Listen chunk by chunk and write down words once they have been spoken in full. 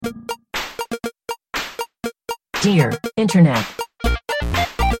Dear Internet.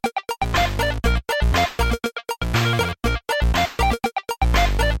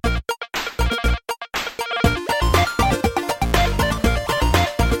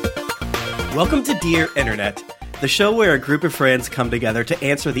 Welcome to Dear Internet, the show where a group of friends come together to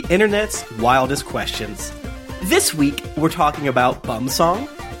answer the internet's wildest questions. This week, we're talking about bum song,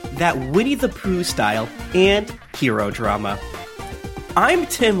 that Winnie the Pooh style, and hero drama. I'm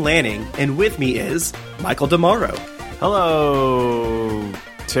Tim Lanning, and with me is Michael DeMauro. Hello,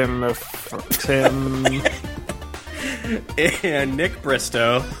 Tim. And Nick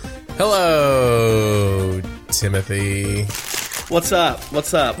Bristow. Hello, Timothy. What's up?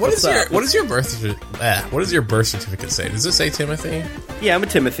 What's up? What does your birth certificate say? Does it say Timothy? Yeah, I'm a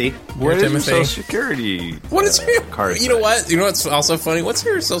Timothy. What is your Timothy? social security? What is your card? You know what? You know what's also funny? What's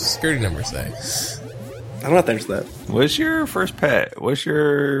your social security number say? I don't know if there's that. What's your first pet? What's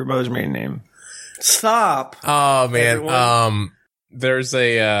your mother's maiden name? Stop. Oh man. Everyone. There's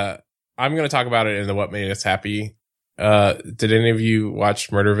a I'm gonna talk about it in the What Made Us Happy. Did any of you watch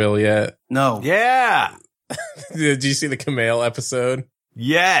Murderville yet? No. Yeah. Did you see the Kumail episode?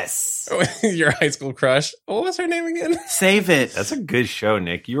 Yes. Your high school crush. What was her name again? Save it. That's a good show,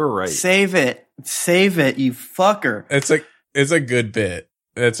 Nick. You were right. Save it. Save it, you fucker. It's a good bit.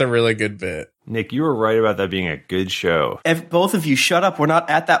 It's a really good bit. Nick, you were right about that being a good show. If both of you shut up, we're not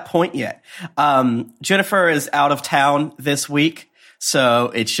at that point yet. Jennifer is out of town this week, so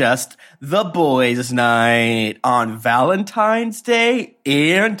it's just the boys' night on Valentine's Day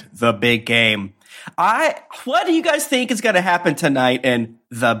and the big game. What do you guys think is going to happen tonight in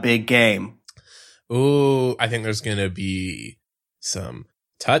the big game? Ooh, I think there's gonna be some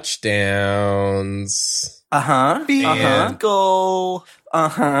touchdowns. Goal.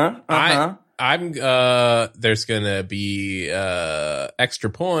 I'm there's gonna be extra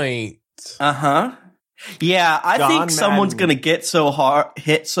point. Yeah, I John think someone's Madden. gonna get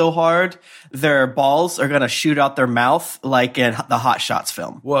hit so hard, their balls are gonna shoot out their mouth like in the Hot Shots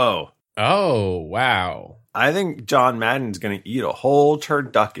film. Whoa. Oh wow! I think John Madden's going to eat a whole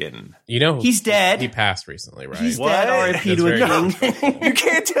turducken. You know He's dead. He passed recently, right? He's What? dead. R.I.P. to a That's king. You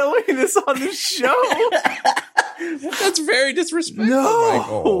can't tell me this on the show. That's very disrespectful, No.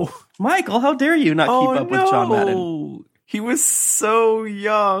 Michael. Michael, how dare you not keep up with John Madden? He was so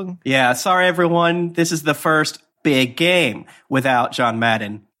young. Yeah, sorry everyone. This is the first big game without John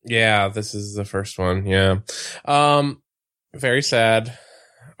Madden. Yeah, this is the first one. Yeah, very sad.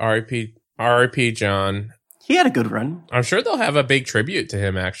 R.I.P. John. He had a good run. I'm sure they'll have a big tribute to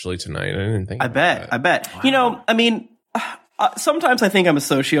him actually tonight. I didn't think. I bet. That. Wow. You know, I mean, sometimes I think I'm a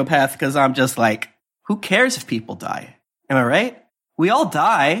sociopath because I'm just like, who cares if people die? Am I right? We all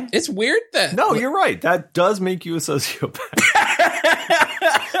die. It's weird that No, you're right. That does make you a sociopath.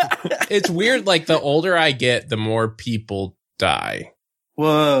 it's weird. Like the older I get, the more people die.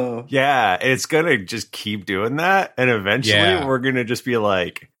 Whoa. Yeah, it's going to just keep doing that. And eventually Yeah. we're going to just be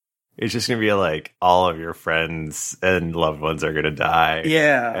like, it's just going to be like all of your friends and loved ones are going to die.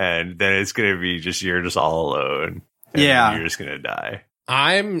 Yeah. And then it's going to be just, you're just all alone. And Yeah. then you're just going to die.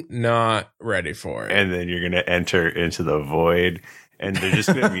 I'm not ready for it. And then you're going to enter into the void and there's just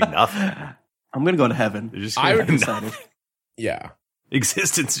going to be nothing. I'm going to go to heaven. There's just I going would to be excited. nothing. Yeah.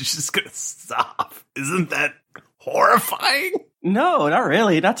 Existence is just going to stop. Isn't that horrifying? No, not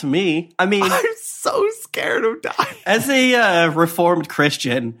really. Not to me. I mean, I'm so scared of dying. as a reformed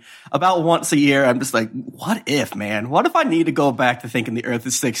Christian, about once a year, I'm just like, what if, man? What if I need to go back to thinking the earth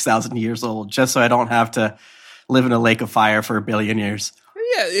is 6,000 years old just so I don't have to live in a lake of fire for a billion years?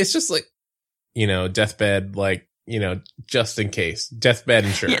 Yeah, it's just like, deathbed, like, just in case. Deathbed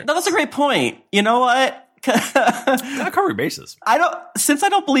insurance. Yeah, that's a great point. You know what? Gotta cover your bases. Since I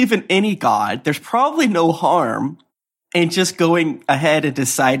don't believe in any God, there's probably no harm in just going ahead and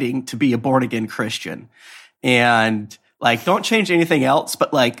deciding to be a born again Christian. And like, don't change anything else,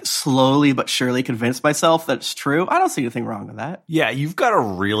 but like slowly but surely convince myself that it's true. I don't see anything wrong with that. Yeah, you've got to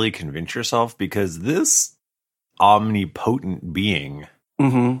really convince yourself because this omnipotent being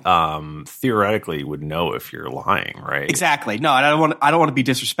theoretically would know if you're lying, right? Exactly. No, I don't want to be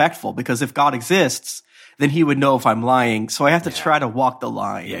disrespectful because if God exists, then he would know if I'm lying. So I have to try to walk the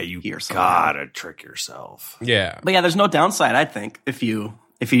line. Yeah, you here somehow. gotta trick yourself. Yeah. But yeah, there's no downside, I think, if you're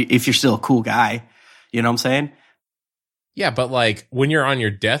still a cool guy. You know what I'm saying? Yeah, but like when you're on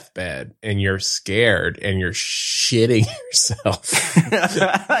your deathbed and you're scared and you're shitting yourself,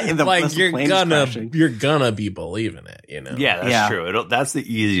 like you're gonna be believing it, Yeah, that's true. That's the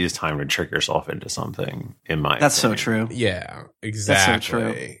easiest time to trick yourself into something. In my That's opinion. so true. Yeah, exactly. That's so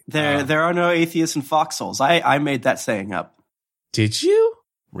true. There are no atheists in foxholes. I made that saying up. Did you?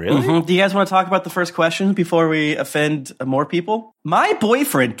 Really? Mm-hmm. Do you guys want to talk about the first question before we offend more people? My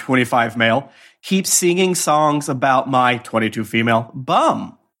boyfriend, 25 male, keeps singing songs about my 22 female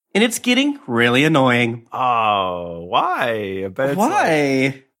bum. And it's getting really annoying. Oh, why? I bet it's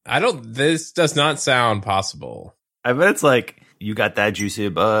why? This does not sound possible. I bet it's like, you got that juicy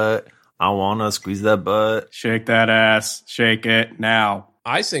butt. I want to squeeze that butt. Shake that ass. Shake it now.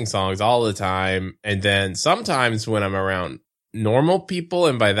 I sing songs all the time. And then sometimes when I'm around normal people,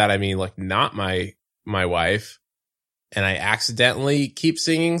 and by that I mean like not my wife, and I accidentally keep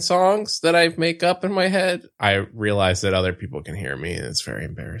singing songs that I make up in my head, I realize that other people can hear me, and it's very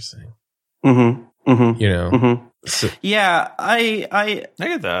embarrassing. Mm-hmm. Mm-hmm. You know? Mm-hmm. So, yeah, I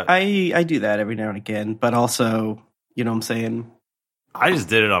get that. I do that every now and again, but also, you know what I'm saying? I just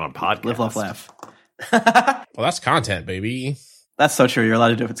did it on a podcast. Live, laugh, laugh. well, that's content, baby. That's so true. You're allowed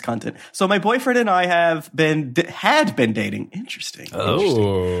to do if it's content. So my boyfriend and I had been dating. Interesting.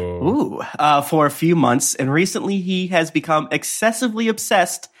 Ooh. For a few months, and recently he has become excessively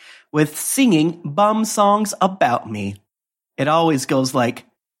obsessed with singing bum songs about me. It always goes like,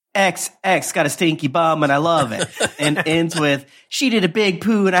 X got a stinky bum and I love it, and ends with, she did a big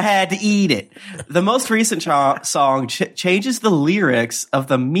poo and I had to eat it. The most recent song changes the lyrics of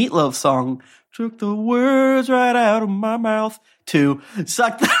the Meatloaf song, took the words right out of my mouth, to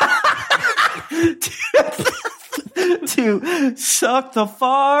suck the to suck the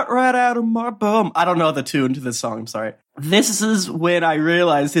fart right out of my bum. I don't know the tune to this song. I'm sorry. This is when I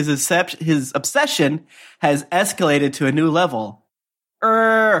realized his obsession has escalated to a new level.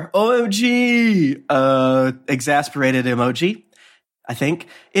 OMG. Exasperated emoji. I think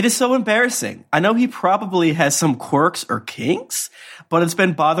it is so embarrassing. I know he probably has some quirks or kinks, but it's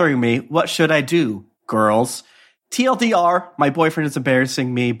been bothering me. What should I do, girls? TLDR, my boyfriend is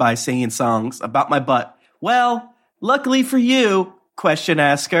embarrassing me by singing songs about my butt. Well, luckily for you, question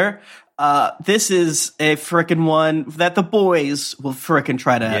asker, this is a frickin' one that the boys will frickin'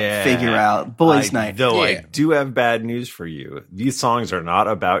 try to figure out. Boys' night. Though I do have bad news for you. These songs are not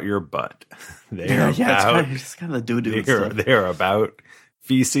about your butt. They're about it's kind of the doo-doo. They're about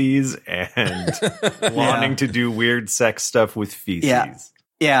feces and wanting to do weird sex stuff with feces.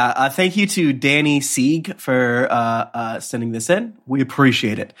 Yeah, thank you to Danny Sieg for sending this in. We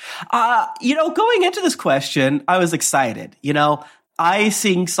appreciate it. Going into this question, I was excited. I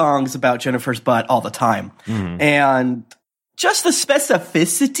sing songs about Jennifer's butt all the time. Mm-hmm. And just the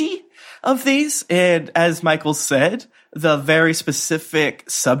specificity of these, and as Michael said, the very specific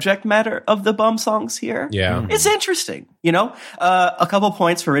subject matter of the bum songs here. Yeah. It's interesting, a couple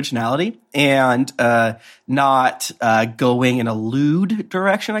points for originality and not going in a lewd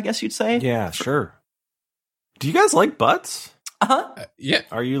direction, I guess you'd say. Yeah, sure. Do you guys like butts? Uh-huh. Yeah.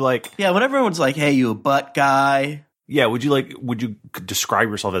 Are you like... Yeah, when everyone's like, hey, you a butt guy? Yeah, would you describe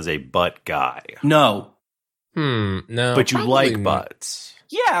yourself as a butt guy? No. No. But you like butts.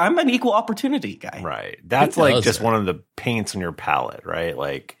 Yeah, I'm an equal opportunity guy. Right. That's like just one of the paints on your palette, right?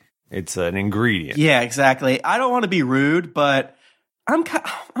 Like it's an ingredient. Yeah, exactly. I don't want to be rude, but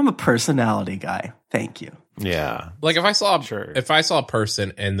I'm a personality guy. Thank you. Yeah. Like if I saw a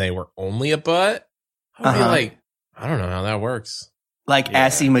person and they were only a butt, I'd be like, I don't know how that works. Like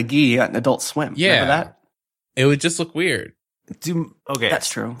Assy McGee on Adult Swim. Yeah. Remember that? It would just look weird. Okay. That's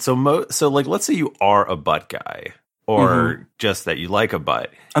true. So like let's say you are a butt guy. Or just that you like a butt.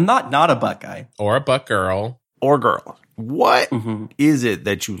 I'm not a butt guy. Or a butt girl. Or girl. What is it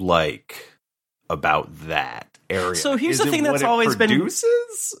that you like about that area? So here's the thing that's always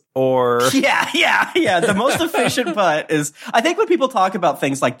produces? Or Yeah. The most efficient butt is, I think when people talk about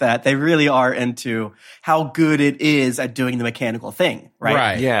things like that, they really are into how good it is at doing the mechanical thing, right?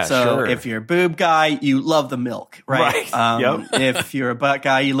 Right. Yeah, so if you're a boob guy, you love the milk, right? If you're a butt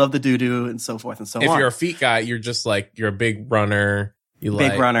guy, you love the doo-doo and so forth and so on. If you're a feet guy, you're just like, you're a big runner.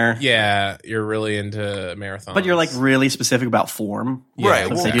 Runner. Yeah, you're really into marathons. But you're like really specific about form. Right.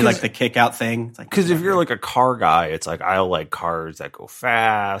 So they do like the kick out thing. Because if you're like a car guy, it's like, I like cars that go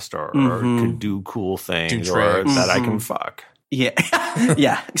fast or can do cool things or that I can fuck. Yeah.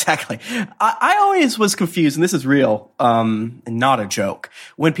 Yeah, exactly. I always was confused, and this is real, and not a joke.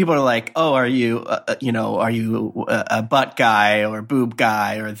 When people are like, oh, are you a butt guy or a boob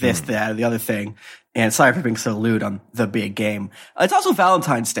guy or this, that, or the other thing? And sorry for being so lewd on the big game. It's also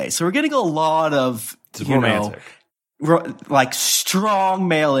Valentine's Day, so we're getting a lot of, like strong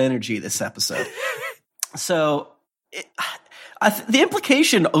male energy this episode. So the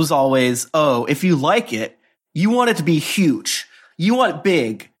implication was always, if you like it, you want it to be huge. You want it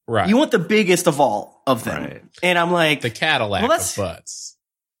big. Right. You want the biggest of all of them. Right. And I'm like, the Cadillac of butts.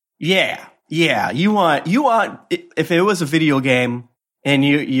 Yeah. Yeah. You want, if it was a video game, and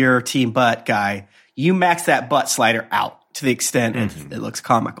you're team butt guy, you max that butt slider out to the extent it looks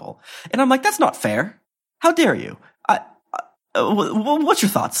comical. And I'm like, that's not fair. How dare you? What's your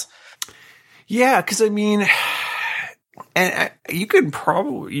thoughts? Yeah, because I mean, and you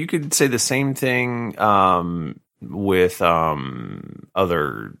could say the same thing with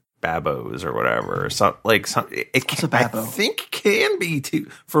other babos or whatever. I think can be too.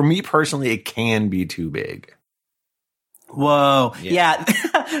 For me personally, it can be too big. Whoa, yeah.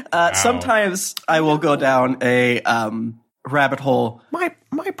 Wow. Sometimes I will go down a rabbit hole.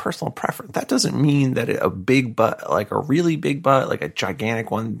 My personal preference. That doesn't mean that a big butt, like a really big butt, like a gigantic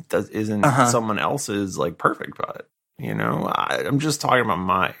one, isn't someone else's like perfect butt. You know, I'm just talking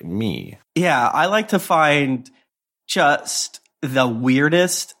about me. Yeah, I like to find just the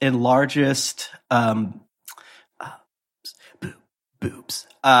weirdest and largest boobs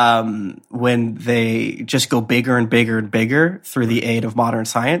when they just go bigger and bigger and bigger through the aid of modern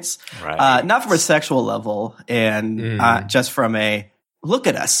science. Right. Not from a sexual level, and just from a look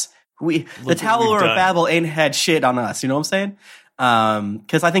at us. The Tower of Babel ain't had shit on us. You know what I'm saying?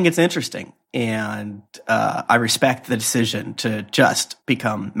 Because I think it's interesting, and I respect the decision to just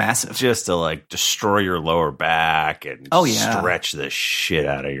become massive, just to like destroy your lower back and stretch the shit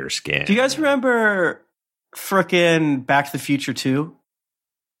out of your skin. Do you guys remember frickin' Back to the Future 2?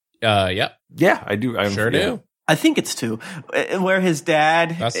 Yep. Yeah, I do. I sure do. I think it's 2, where his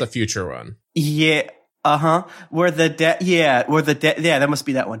dad. That's the future one. Yeah. Where the dad. Yeah, that must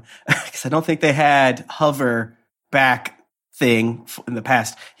be that one. Because I don't think they had hover back thing in the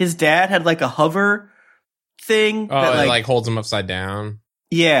past. His dad had like a hover thing. That like holds him upside down.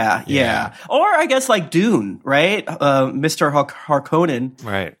 Yeah. Or I guess like Dune, right? Mr. Harkonnen.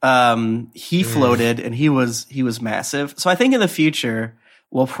 Right. He floated and he was massive. So I think in the future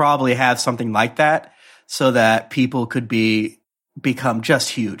we'll probably have something like that so that people could become just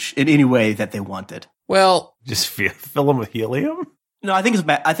huge in any way that they wanted. Well, just fill them with helium? No, I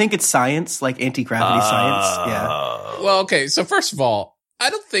think it's science, like anti-gravity science. Yeah. Well, okay. So first of all, I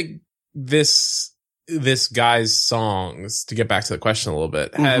don't think this guy's songs, to get back to the question a little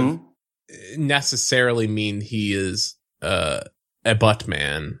bit, have necessarily mean he is a butt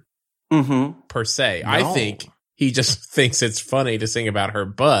man per se. No. I think he just thinks it's funny to sing about her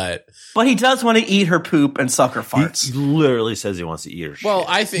butt. But he does want to eat her poop and suck her farts. He literally says he wants to eat her shit. Well,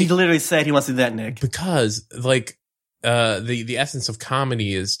 I think he literally said he wants to do that, Nick. Because like the essence of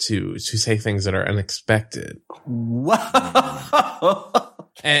comedy is to say things that are unexpected. Whoa.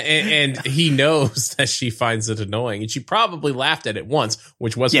 And he knows that she finds it annoying, and she probably laughed at it once,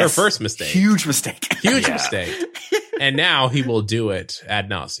 which was her first mistake. Huge mistake. And now he will do it ad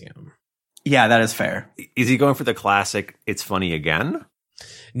nauseum. Yeah, that is fair. Is he going for the classic "It's funny again"?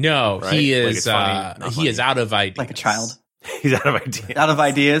 No, right? He is. He is out of ideas, like a child. He's out of ideas. Out of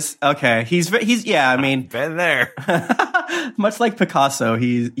ideas. Okay, he's. Yeah, I mean, been there. Much like Picasso,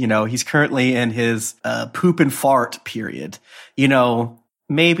 he's currently in his poop and fart period. You know,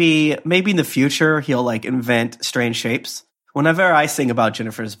 maybe in the future he'll like invent strange shapes. Whenever I sing about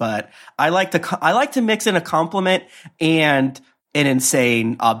Jennifer's butt, I like to mix in a compliment and an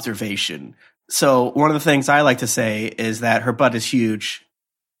insane observation. So one of the things I like to say is that her butt is huge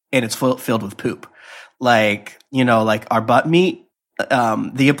and it's filled with poop. Like, like our butt meat,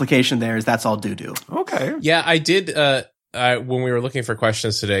 the implication there is that's all doo-doo. Okay. Yeah, I did, when we were looking for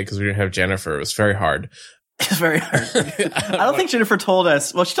questions today, because we didn't have Jennifer, it was very hard. It's very hard. I don't think Jennifer told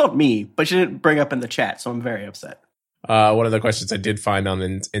us. Well, she told me, but she didn't bring up in the chat, so I'm very upset. One of the questions I did find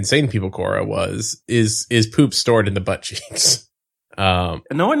on Insane People Quora was, is poop stored in the butt cheeks? No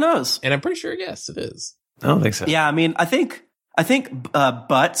one knows. And I'm pretty sure, yes, it is. I don't think so. Yeah, I mean, I think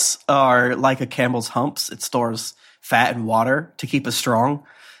butts are like a camel's humps. It stores fat and water to keep us strong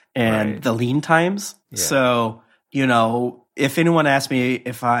and the lean times. Yeah. So, if anyone asks me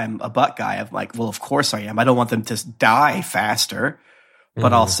if I'm a butt guy, I'm like, well, of course I am. I don't want them to die faster,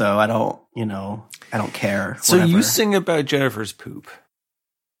 but also I don't care. So you sing about Jennifer's poop?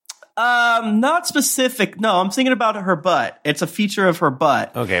 Not specific. No, I'm thinking about her butt. It's a feature of her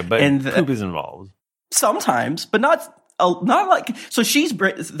butt. Okay, but poop is involved sometimes, but not like. So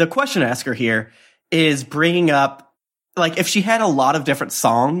the question asker here is bringing up, like, if she had a lot of different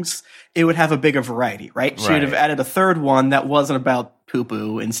songs, it would have a bigger variety, right? She would have added a third one that wasn't about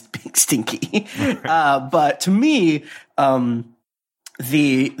poo-poo and being stinky. But to me,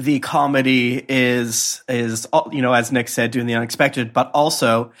 the comedy is as Nick said, doing the unexpected, but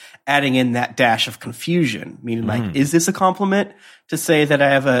also adding in that dash of confusion, meaning like, is this a compliment to say that I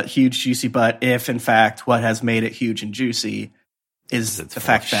have a huge juicy butt if in fact what has made it huge and juicy is the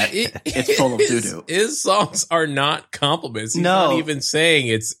fact that it's full of doo-doo. His songs are not compliments. He's not even saying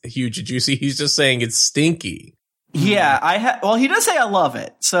it's huge and juicy. He's just saying it's stinky. Yeah, well, he does say I love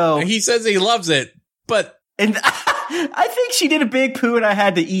it. So he says he loves it, but and I think she did a big poo and I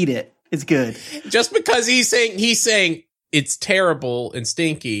had to eat it. It's good. Just because he's saying it's terrible and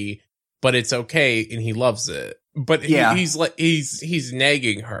stinky, but it's okay and he loves it. But he's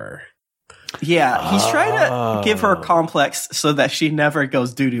nagging her. Yeah, he's trying to give her a complex so that she never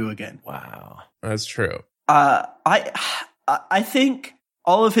goes doo-doo again. Wow. That's true. I think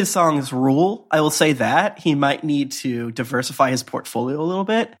all of his songs rule. I will say that. He might need to diversify his portfolio a little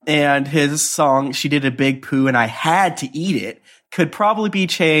bit. And his song, She Did a Big Poo and I Had to Eat It, could probably be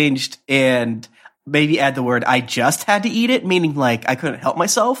changed and maybe add the word I just had to eat it, meaning like I couldn't help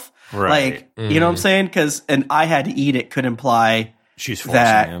myself. Right. Like, you know what I'm saying? Because an I had to eat it could imply she's forcing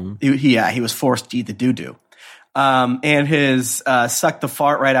him. He was forced to eat the doo-doo. And his Suck the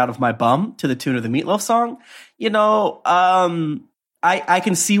Fart Right Out of My Bum to the tune of the Meatloaf song. You know, I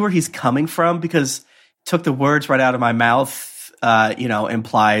can see where he's coming from because took the words right out of my mouth,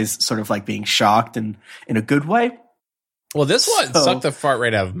 implies sort of like being shocked and in a good way. Well, this one, Suck the Fart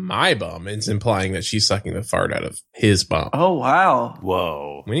Right Out of My Bum, is implying that she's sucking the fart out of his bum. Oh, wow.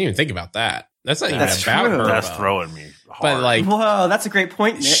 Whoa. We didn't even think about that. That's not even about true. her That's bum. throwing me hard. But like, whoa, that's a great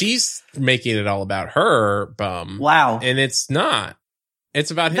point, Nick. She's making it all about her bum. Wow. And it's not.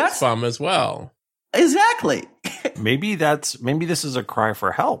 It's about his bum as well. Exactly. Maybe this is a cry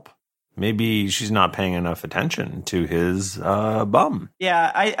for help. Maybe she's not paying enough attention to his bum. Yeah,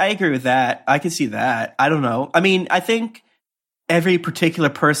 I agree with that. I can see that. I don't know. I mean, I think every particular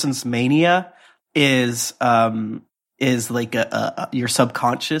person's mania is like your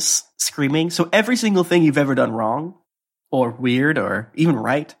subconscious screaming. So every single thing you've ever done wrong or weird or even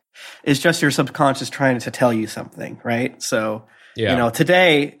right is just your subconscious trying to tell you something, right? So,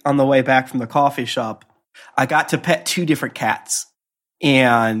 today on the way back from the coffee shop, I got to pet 2 different cats.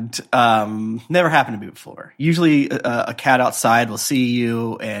 And never happened to me before. Usually a cat outside will see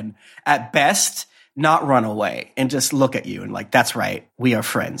you and at best not run away and just look at you and like, that's right, we are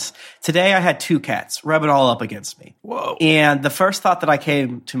friends. Today I had 2 cats rubbing all up against me. Whoa. And the first thought that I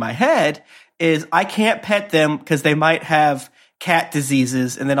came to my head is I can't pet them because they might have cat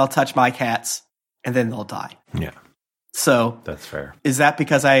diseases and then I'll touch my cats and then they'll die. Yeah. So that's fair. Is that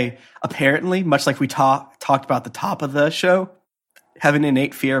because I apparently, much like we talked about the top of the show, have an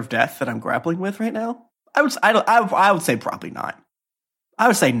innate fear of death that I'm grappling with right now? I would say probably not. I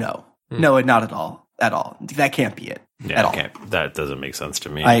would say no. No, not at all. At all. That can't be it. Yeah, at all. That doesn't make sense to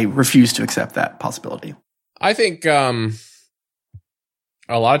me. I refuse to accept that possibility. I think a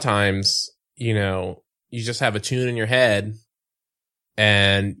lot of times, you just have a tune in your head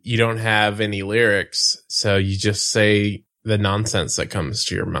and you don't have any lyrics, so you just say the nonsense that comes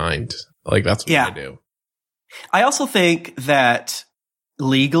to your mind. Like, that's what I do. I also think that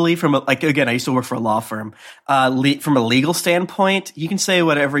legally, again, I used to work for a law firm. From a legal standpoint, you can say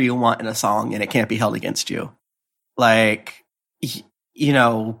whatever you want in a song and it can't be held against you. Like,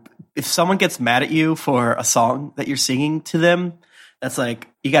 if someone gets mad at you for a song that you're singing to them, that's like,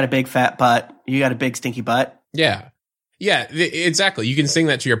 you got a big fat butt, you got a big stinky butt. Yeah. Yeah, exactly. You can sing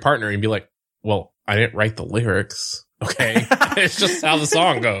that to your partner and be like, well, I didn't write the lyrics. Okay. It's just how the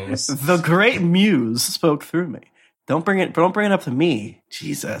song goes. The great muse spoke through me. Don't bring it up to me,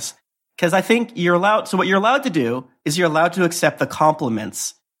 Jesus. Because I think so what you're allowed to do is you're allowed to accept the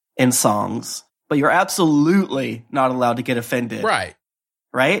compliments in songs, but you're absolutely not allowed to get offended. Right.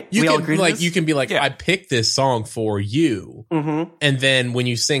 Right? You can be like, I picked this song for you. Mm-hmm. And then when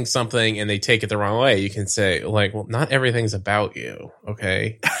you sing something and they take it the wrong way, you can say, like, well, not everything's about you.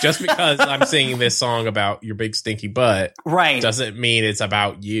 Okay. Just because I'm singing this song about your big stinky butt. Right. Doesn't mean it's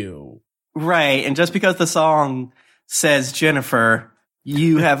about you. Right. And just because the song says Jennifer,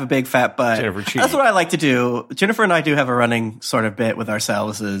 you have a big fat butt. Jennifer Cheek. That's what I like to do. Jennifer and I do have a running sort of bit with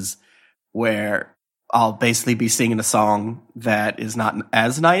ourselves is where I'll basically be singing a song that is not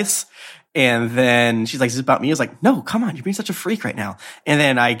as nice. And then she's like, is this about me? I was like, no, come on. You're being such a freak right now. And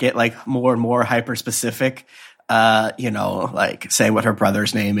then I get like more and more hyper specific, like saying what her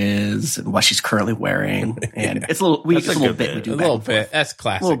brother's name is and what she's currently wearing. And it's a little bit. We do a little bit. That's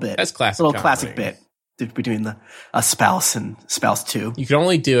classic. A little bit. That's classic. A little classic bit between a spouse and spouse 2. You can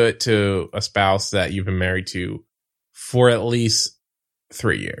only do it to a spouse that you've been married to for at least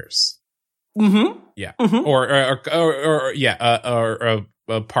 3 years. Mm-hmm. Yeah. Mm-hmm. Or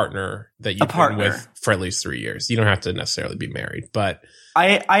a partner that you've been with for at least 3 years. You don't have to necessarily be married, but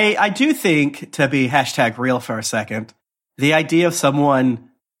I do think, to be #real for a second, the idea of someone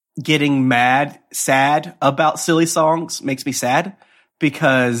getting sad about silly songs makes me sad.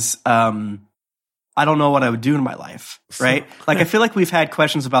 because I don't know what I would do in my life, right? Like, I feel like we've had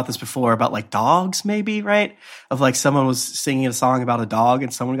questions about this before, about like dogs, maybe, right? Of like someone was singing a song about a dog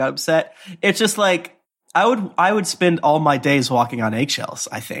and someone got upset. It's just like, I would spend all my days walking on eggshells,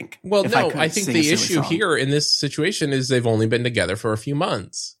 I think. Well, if no, could I think sing a the silly issue song. here in this situation is they've only been together for a few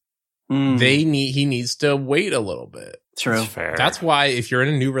months. Mm, He needs to wait a little bit. true. That's fair. That's why if you're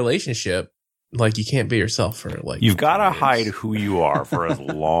in a new relationship, like you can't be yourself for like You've got to 10 years. hide who you are for as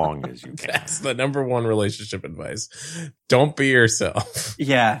long as you can. That's the number one relationship advice. Don't be yourself.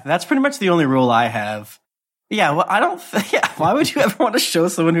 Yeah, that's pretty much the only rule I have. Yeah, well, I don't. Yeah, why would you ever want to show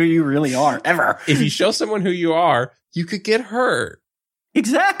someone who you really are ever? If you show someone who you are, you could get hurt.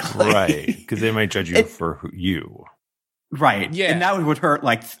 Exactly. Right, because they might judge you for you. Right. Yeah. And that would hurt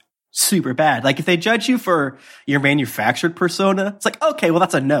like super bad. Like if they judge you for your manufactured persona, it's like, okay, well,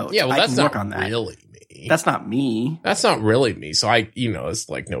 that's a no. Yeah, well, I that's can not work on that. really me. That's not me. That's not really me. So it's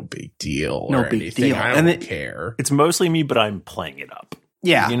like no big deal. No or big anything. deal. I And don't care. It's mostly me, but I'm playing it up.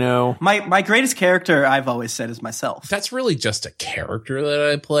 Yeah. You know? My greatest character, I've always said, is myself. That's really just a character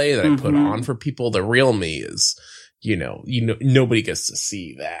that I play that I put Mhm. on for people. The real me is, nobody gets to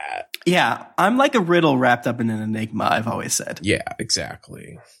see that. Yeah. I'm like a riddle wrapped up in an enigma, I've always said. Yeah,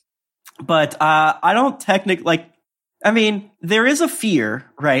 exactly. But I don't technically there is a fear,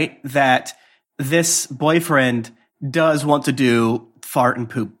 right, that this boyfriend does want to do fart and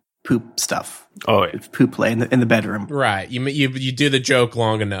poop stuff, Oh, yeah. poop play in the bedroom. Right. You do the joke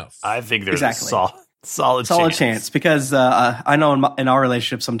long enough. I think there's Exactly. a solid chance because I know in our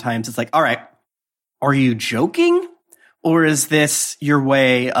relationship sometimes it's like, all right, are you joking, or is this your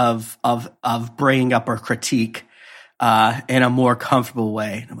way of bringing up our critique in a more comfortable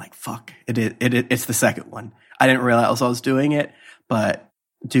way? And I'm like, fuck, it's the second one. I didn't realize I was doing it, but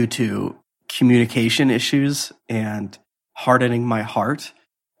due to communication issues and hardening my heart,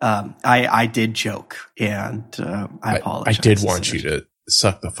 I did joke, and I apologize. I did want you to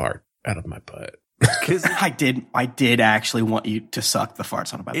suck the fart out of my butt. Because I did actually want you to suck the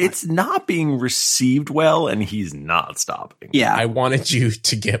farts out of my butt. it's not being received well, and he's not stopping. Yeah. I wanted you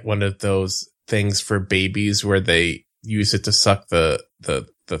to get one of those things for babies where they use it to suck the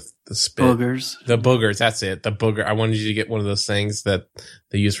spit. Boogers. The boogers, that's it. The booger. I wanted you to get one of those things that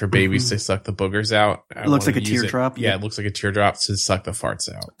they use for babies to suck the boogers out. It looks like a teardrop. Yeah, it looks like a teardrop to suck the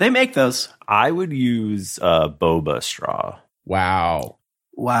farts out. They make those. I would use boba straw. Wow.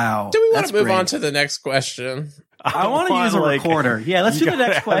 Wow. Do we want That's to move great. on to the next question? I want to use a recorder. Yeah, let's do the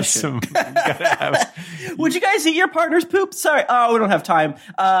next question. Would you guys eat your partner's poop? Sorry. Oh, we don't have time.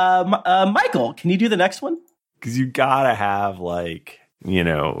 Michael, can you do the next one? Because you gotta have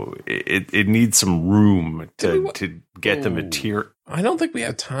it needs some room to get the material. I don't think we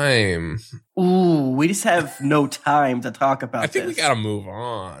have time. Ooh, we just have no time to talk about I think this. we gotta move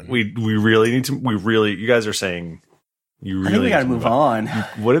on. We really need to. You guys are saying you really. I think we need gotta to move on.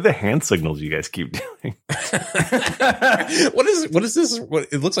 What are the hand signals you guys keep doing? What is this?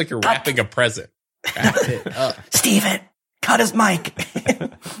 It looks like you're wrapping a present. Wrap it up. Steven, cut his mic.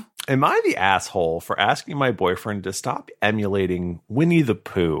 Am I the asshole for asking my boyfriend to stop emulating Winnie the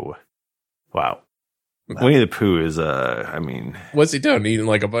Pooh? Wow. Winnie the Pooh is What's he doing? Eating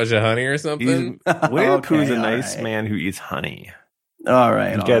like a bunch of honey or something? Winnie the Pooh is a Okay, nice all right. man who eats honey. All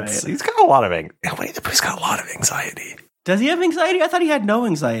right. He's got a lot of Winnie the Pooh's got a lot of anxiety. Does he have anxiety? I thought he had no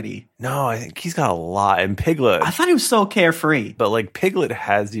anxiety. No, I think he's got a lot. And Piglet, I thought he was so carefree. but like Piglet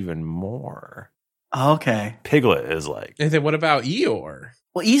has even more. Oh, okay. Piglet is like, And then what about Eeyore?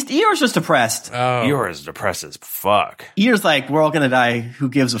 Well, Eeyore's just depressed. Oh, yours depressed as fuck. Eeyore's like, we're all gonna die. Who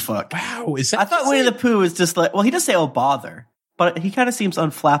gives a fuck? wow! Is that? I thought Winnie the Pooh was just like, well, he does say, oh, bother. But he kind of seems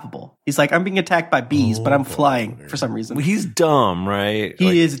unflappable. He's like, I'm being attacked by bees, but I'm flying for some reason. He's dumb, right?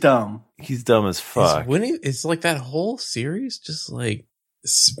 He is dumb. He's dumb as fuck. Is like that whole series just like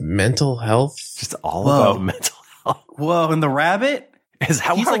mental health? Just all Whoa. about mental health. Whoa, and the rabbit? Is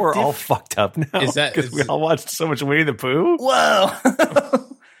that He's why like we're all fucked up now? Is that- because we all watched so much Winnie the Pooh? Whoa.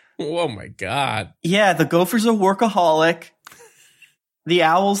 Oh my god! Yeah, the gopher's a workaholic. The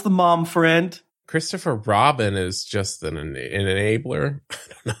owl's the mom friend. Christopher Robin is just an enabler. I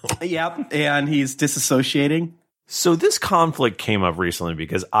don't know. Yep, and he's disassociating. So this conflict came up recently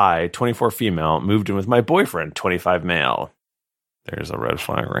because I, 24 female, moved in with my boyfriend, 25 male. There's a red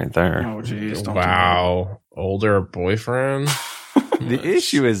flag right there. Oh, jeez. Wow, older boyfriend. The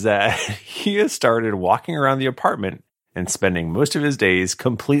issue is that he has started walking around the apartment and spending most of his days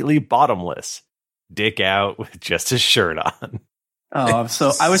completely bottomless, dick out with just his shirt on. Oh,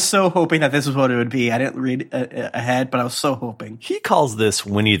 I was so hoping that this was what it would be. I didn't read ahead, but I was so hoping. He calls this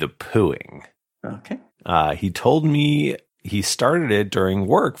Winnie the Poohing. Okay. He told me He started it during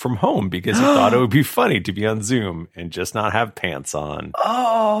work from home because he thought it would be funny to be on Zoom and just not have pants on.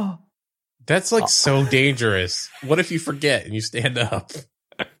 Oh, That's like so dangerous. What if you forget and you stand up?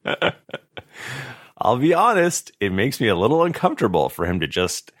 I'll be honest, it makes me a little uncomfortable for him to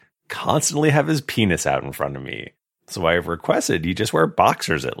just constantly have his penis out in front of me. So I've requested he just wear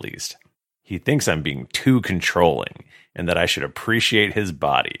boxers at least. He thinks I'm being too controlling and that I should appreciate his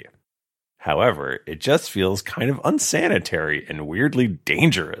body. However, it just feels kind of unsanitary and weirdly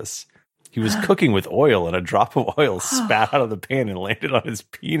dangerous. He was cooking with oil and a drop of oil spat out of the pan and landed on his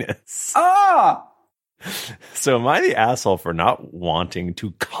penis. ah. So am I the asshole for not wanting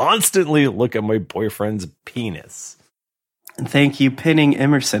to constantly look at my boyfriend's penis? And thank you, Pinning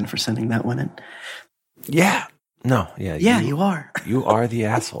Emerson, for sending that one in. Yeah. No, yeah. Yeah, you are. You are the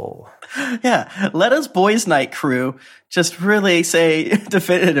asshole. Yeah, let us boys' night crew just really say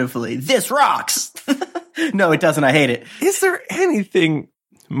definitively, this rocks. No, it doesn't. I hate it. Is there anything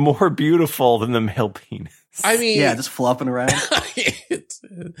more beautiful than the male penis? I mean, Yeah, just flopping around.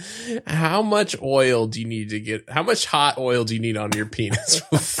 How much oil do you need to get? How much hot oil do you need on your penis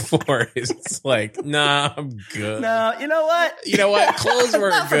before it's like, nah, I'm good? No, you know what? You know what? Clothes were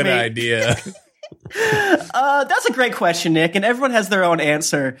a Not for good me. idea. That's a great question, Nick, and everyone has their own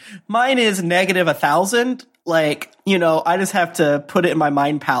answer. Mine is negative 1,000. Like, I just have to put it in my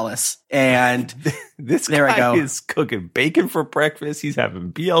mind palace, and This There I guy go. is cooking bacon for breakfast. He's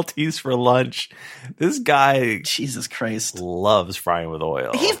having BLTs for lunch. This guy Jesus Christ. loves frying with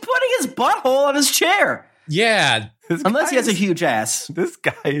oil. He's putting his butthole on his chair. Yeah. Unless he has a huge ass. This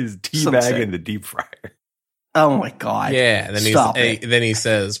guy is Some say. teabagging the deep fryer. Oh my God. Yeah. And then Stop it. then he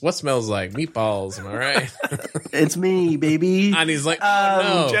says, "What smells like meatballs? Am I right?" It's me, baby. And he's like, "Oh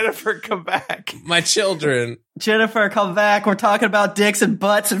no, Jennifer, come back. my children." Jennifer, come back. We're talking about dicks and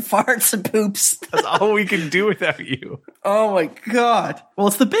butts and farts and poops. That's all we can do without you. Oh my God. Well,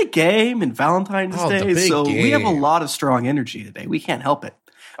 it's the big game and Valentine's Oh, the Day, big so we have a game. lot of strong energy today. We can't help it.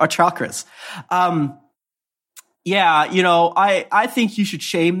 Our chakras. Yeah, I think you should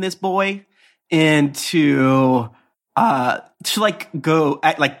shame this boy into to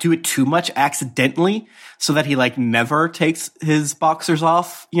do it too much accidentally so that he never takes his boxers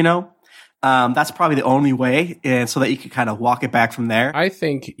off, That's probably the only way, and so that you can kind of walk it back from there. I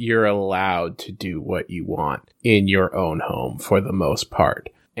think you're allowed to do what you want in your own home for the most part.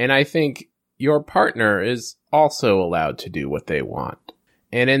 And I think your partner is also allowed to do what they want.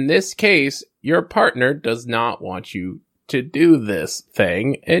 And in this case, your partner does not want you to do this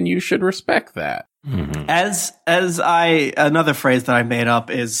thing, and you should respect that. Mm-hmm. Another phrase that I made up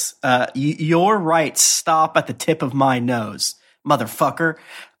is, your rights stop at the tip of my nose, motherfucker.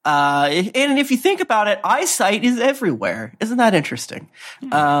 And if you think about it, eyesight is everywhere. Isn't that interesting?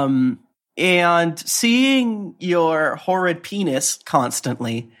 And seeing your horrid penis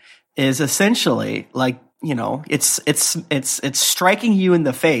constantly is essentially it's striking you in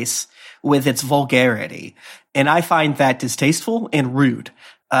the face with its vulgarity. And I find that distasteful and rude.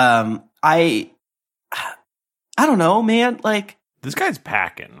 I don't know, man. This guy's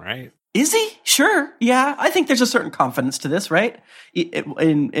packing, right? Is he? Sure. Yeah. I think there's a certain confidence to this, right?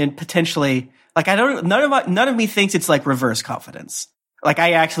 And potentially, none of me thinks it's reverse confidence.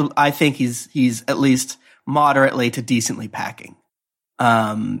 I think he's at least moderately to decently packing.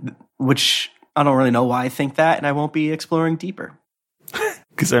 Which I don't really know why I think that, and I won't be exploring deeper.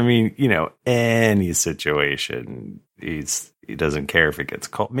 Because any situation, he doesn't care if it gets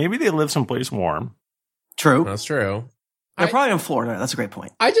cold. Maybe they live someplace warm. True. That's true. They're probably in Florida. That's a great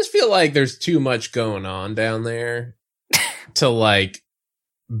point. I just feel like there's too much going on down there to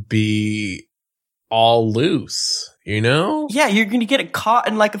be all loose, Yeah, you're going to get it caught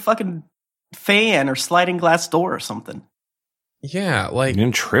in a fucking fan or sliding glass door or something. Yeah, You're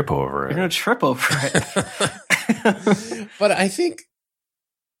going to trip over You're it. going to trip over it. But I think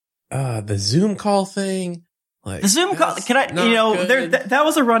the Zoom call thing, The Zoom call, that's can I, not good. that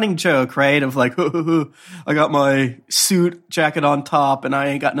was a running joke, right? Of I got my suit jacket on top and I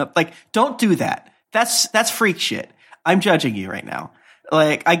ain't got enough. Don't do that. That's freak shit. I'm judging you right now.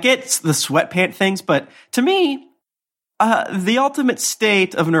 I get the sweatpant things, but to me, the ultimate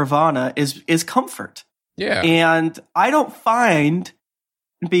state of nirvana is comfort. Yeah. And I don't find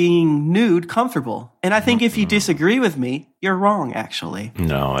being nude comfortable. And I think if you disagree with me, you're wrong, actually.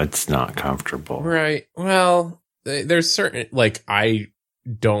 No, it's not comfortable. Right. Well, there's certain, I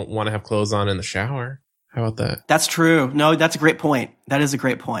don't want to have clothes on in the shower. How about that? That's true. No, that's a great point. That is a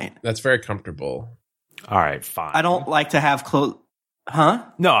great point. That's very comfortable. All right, fine. I don't like to have clothes. Huh?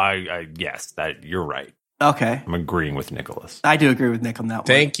 No, I yes, that you're right. Okay. I'm agreeing with Nicholas. I do agree with Nick on that one.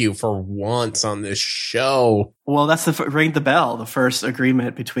 Thank you for once on this show. Well, that's ring the bell, the first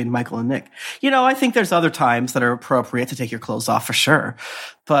agreement between Michael and Nick. You know, I think there's other times that are appropriate to take your clothes off for sure.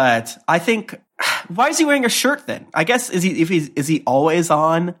 But I think, why is he wearing a shirt then? I guess, is he always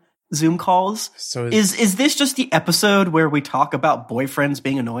on Zoom calls? So Is this just the episode where we talk about boyfriends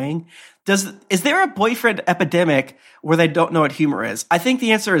being annoying? Is there a boyfriend epidemic where they don't know what humor is? I think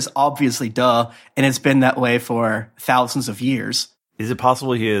the answer is obviously duh, and it's been that way for thousands of years. Is it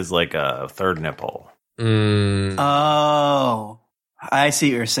possible he is like a third nipple? Oh, I see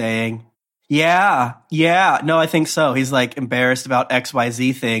what you're saying. Yeah. No, I think so. He's like embarrassed about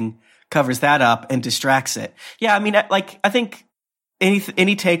XYZ thing, covers that up and distracts it. Yeah, I mean, like, I think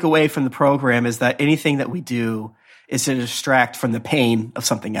any takeaway from the program is that anything that we do is to distract from the pain of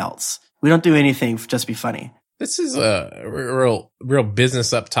something else. We don't do anything just be funny. This is a real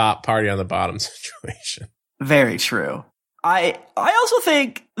business up top, party on the bottom situation. Very true. I also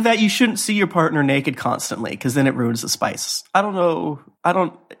think that you shouldn't see your partner naked constantly because then it ruins the spice. I don't know. I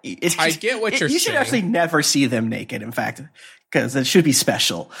get what you're saying. You should actually never see them naked, in fact, because it should be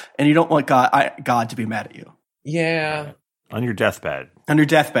special. And you don't want God to be mad at you. Yeah. On your deathbed. On your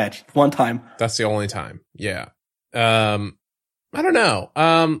deathbed. One time. That's the only time. Yeah. I don't know.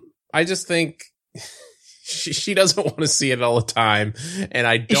 I just think she doesn't want to see it all the time, and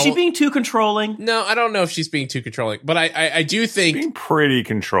I don't. Is she being too controlling? No, I don't know if she's being too controlling, but I do think being pretty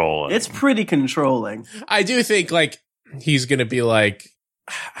controlling. It's pretty controlling. I do think like he's gonna be like,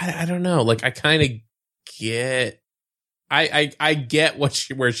 I don't know, like I kind of get, I get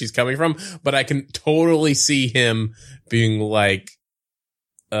where she's coming from, but I can totally see him being like,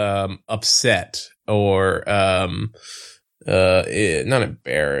 upset or not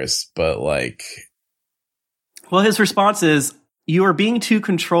embarrassed, but like. Well, his response is, "You are being too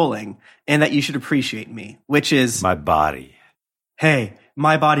controlling, and that you should appreciate me," which is my body. Hey,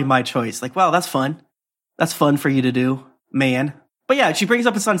 my body, my choice. Like, wow, that's fun. That's fun for you to do, man. But yeah, she brings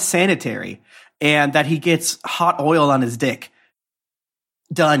up it's unsanitary, and that he gets hot oil on his dick.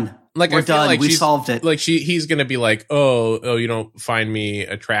 Done. Like, we're done. We solved it. Like he's gonna be like, oh, you don't find me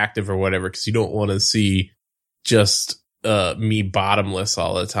attractive or whatever because you don't want to see just me bottomless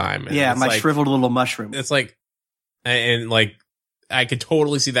all the time. And yeah, my like, shriveled little mushroom. It's like, and like, I could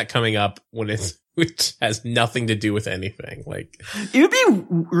totally see that coming up which has nothing to do with anything. Like, it would be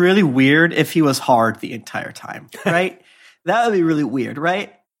really weird if he was hard the entire time, right? That would be really weird,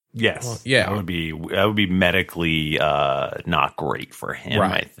 right? Yes. Well, yeah. That would be medically not great for him,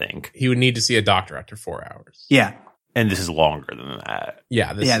 right. I think. He would need to see a doctor after 4 hours. Yeah. And this is longer than that.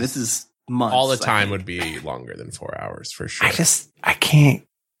 Yeah. This is months. All the time would be longer than 4 hours for sure. I can't.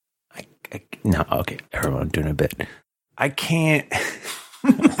 No, okay. Everyone doing a bit. I can't.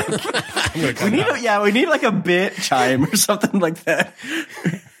 we need like a bit chime or something like that.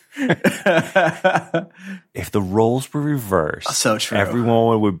 If the roles were reversed, so true.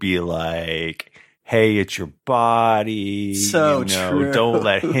 Everyone would be like, "Hey, it's your body. So true. Don't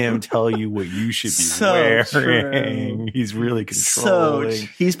let him tell you what you should be wearing. True. He's really controlling.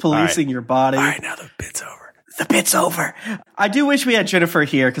 He's policing your body. All right, now the bit's over. The bit's over." I do wish we had Jennifer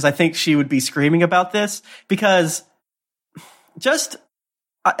here because I think she would be screaming about this because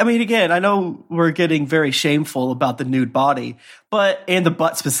I mean, again, I know we're getting very shameful about the nude body, and the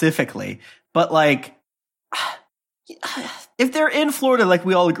butt specifically, but like, if they're in Florida, like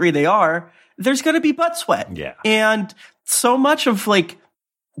we all agree they are, there's going to be butt sweat. Yeah. And so much of like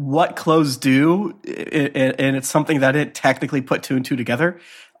what clothes do, and it's something that I didn't technically put two and two together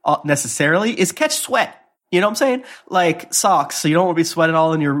necessarily, is catch sweat. You know what I'm saying? Like socks, so you don't want to be sweating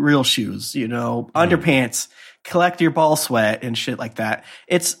all in your real shoes, underpants, collect your ball sweat and shit like that.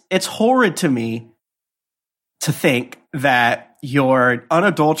 It's horrid to me to think that your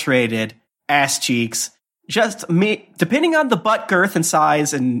unadulterated ass cheeks, depending on the butt girth and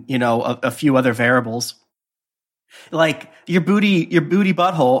size and, a few other variables, like your booty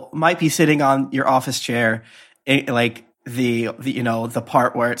butthole might be sitting on your office chair, like, the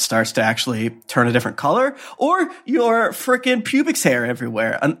part where it starts to actually turn a different color, or your freaking pubic hair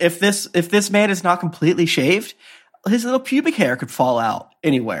everywhere. And if this man is not completely shaved, his little pubic hair could fall out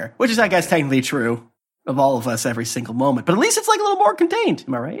anywhere, which is, I guess, technically true of all of us every single moment. But at least it's like a little more contained.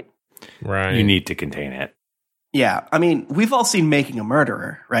 Am I right? Right. You need to contain it. Yeah. I mean, we've all seen Making a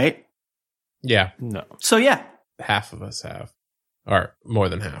Murderer, right? Yeah. No. So yeah. Half of us have. Or more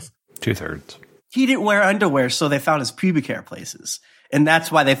than half. 2/3. He didn't wear underwear, so they found his pubic hair places. And that's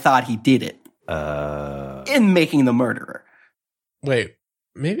why they thought he did it. In Making the Murderer. Wait,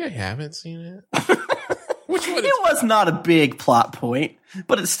 maybe I haven't seen it. Which one? It was not a big plot point,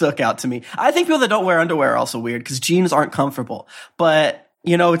 but it stuck out to me. I think people that don't wear underwear are also weird because jeans aren't comfortable. But,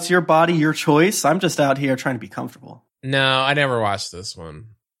 you know, it's your body, your choice. I'm just out here trying to be comfortable. No, I never watched this one.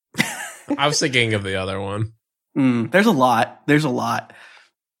 I was thinking of the other one. There's a lot. There's a lot.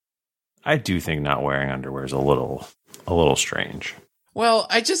 I do think not wearing underwear is a little strange. Well,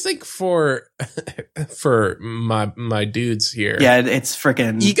 I just think for my dudes here, Yeah, it's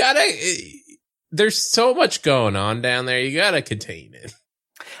freaking. you gotta. There's so much going on down there. You gotta contain it.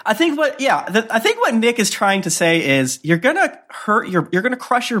 I think what Nick is trying to say is you're gonna you're gonna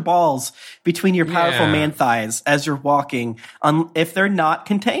crush your balls between your powerful man thighs as you're walking if they're not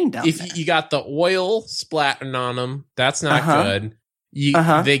contained down there. If you got the oil splatting on them, that's not good.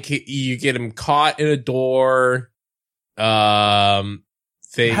 You get them caught in a door.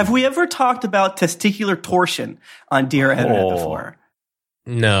 Have we ever talked about testicular torsion on Dear Editor before?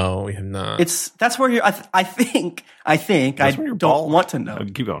 No, we have not. That's where you're. I think. I don't want to know.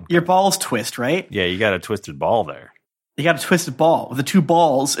 Keep going. Your balls twist, right? Yeah, you got a twisted ball there. You got a twisted ball. The two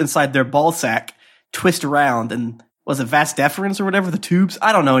balls inside their ball sack twist around, and was it vas deferens or whatever? The tubes.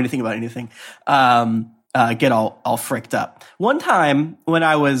 I don't know anything about anything. Get all fricked up. One time when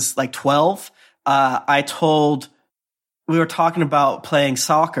I was like 12, we were talking about playing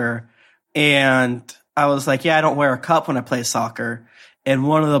soccer, and I was like, yeah, I don't wear a cup when I play soccer. And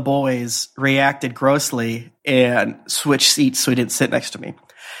one of the boys reacted grossly and switched seats so he didn't sit next to me.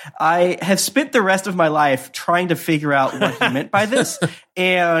 I have spent the rest of my life trying to figure out what he meant by this,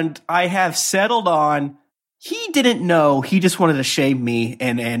 and I have settled on he didn't know. He just wanted to shame me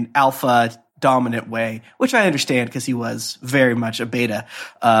in an alpha dominant way, which I understand because he was very much a beta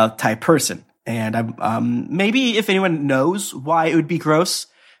type person. And maybe if anyone knows why it would be gross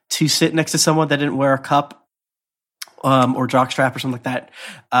to sit next to someone that didn't wear a cup or jockstrap or something like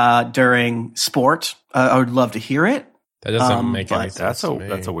that during sport, I would love to hear it. That doesn't make any sense.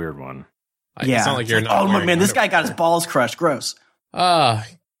 That's a weird one. Yeah, it's not like you're not. Oh man, this guy got his balls crushed. Gross.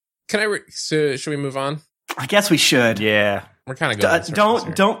 Should we move on? I guess we should. Yeah, we're kind of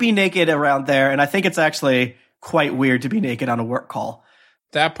going. Don't be naked around there. And I think it's actually quite weird to be naked on a work call.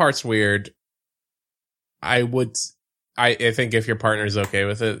 That part's weird. I think if your partner's okay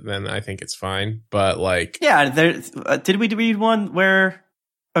with it, then I think it's fine. But like, yeah, did we read one where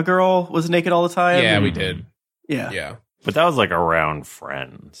a girl was naked all the time? Yeah, we did. Yeah. But that was like around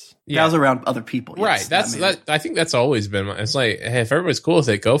friends. Yeah. That was around other people. Right. Yes, I think that's always been. It's like, hey, if everybody's cool with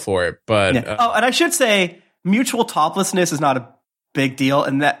it, go for it. But and I should say, mutual toplessness is not a big deal,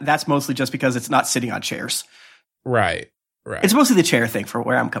 and that's mostly just because it's not sitting on chairs. Right. It's mostly the chair thing for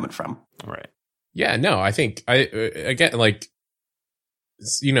where I'm coming from. Right. Yeah. No, I think again, like,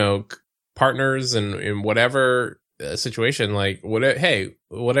 you know, partners and in whatever situation, like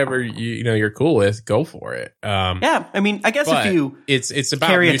whatever you're cool with, go for it. Yeah, I mean, I guess if you it's about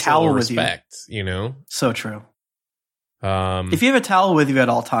carry a mutual towel respect, with you know. So true. If you have a towel with you at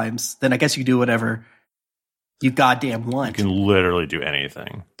all times, then I guess you can do whatever you goddamn want. You can literally do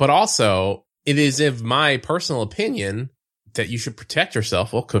anything. But also, it is in my personal opinion that you should protect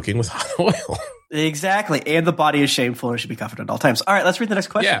yourself while cooking with hot oil. Exactly. And the body is shameful and should be covered at all times. All right, let's read the next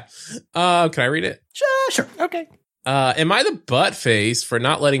question. Yeah. Can I read it? Sure. Okay. Am I the butt face for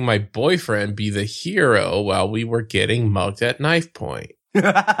not letting my boyfriend be the hero while we were getting mugged at knife point? We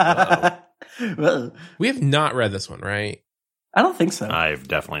have not read this one, right? I don't think so. I've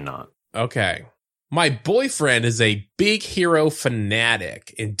definitely not. Okay. My boyfriend is a big hero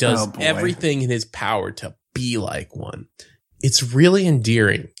fanatic and does everything in his power to be like one. It's really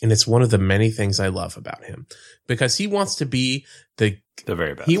endearing, and it's one of the many things I love about him because he wants to be the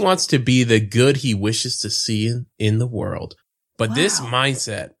very best. He wants to be the good he wishes to see in the world. But this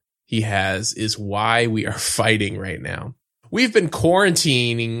mindset he has is why we are fighting right now. We've been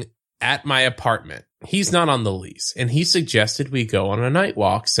quarantining at my apartment. He's not on the lease, and he suggested we go on a night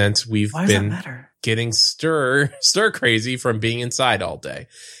walk since we've been getting stir crazy from being inside all day.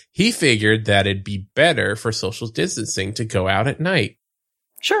 He figured that it'd be better for social distancing to go out at night.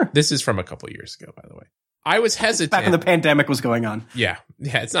 Sure. This is from a couple years ago, by the way. I was hesitant. Back when the pandemic was going on. Yeah,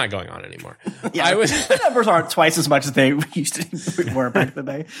 it's not going on anymore. The numbers aren't twice as much as they used to were back in the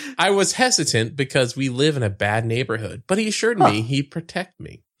day. I was hesitant because we live in a bad neighborhood, but he assured me he'd protect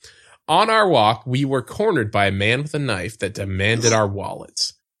me. On our walk, we were cornered by a man with a knife that demanded our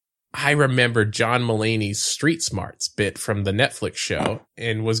wallets. I remembered John Mulaney's Street Smarts bit from the Netflix show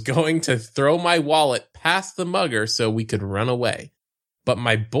and was going to throw my wallet past the mugger so we could run away. But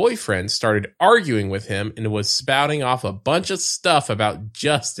my boyfriend started arguing with him and was spouting off a bunch of stuff about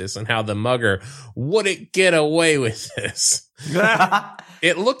justice and how the mugger wouldn't get away with this.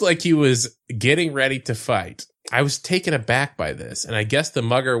 It looked like he was getting ready to fight. I was taken aback by this, and I guess the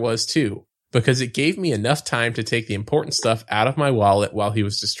mugger was too, because it gave me enough time to take the important stuff out of my wallet while he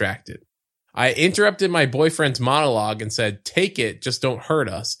was distracted. I interrupted my boyfriend's monologue and said, "Take it, just don't hurt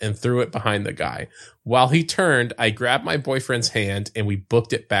us," and threw it behind the guy. While he turned, I grabbed my boyfriend's hand and we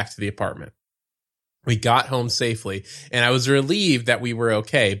booked it back to the apartment. We got home safely, and I was relieved that we were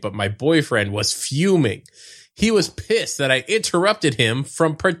okay, but my boyfriend was fuming. He was pissed that I interrupted him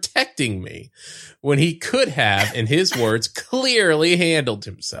from protecting me when he could have, in his words, clearly handled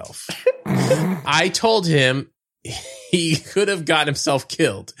himself. I told him he could have gotten himself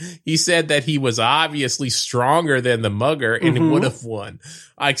killed. He said that he was obviously stronger than the mugger and would have won.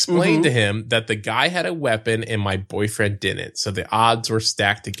 I explained to him that the guy had a weapon and my boyfriend didn't, so the odds were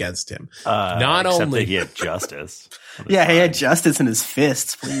stacked against him. Not except only that he had justice. Yeah, he had justice in his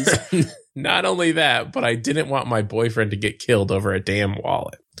fists, please. Not only that, but I didn't want my boyfriend to get killed over a damn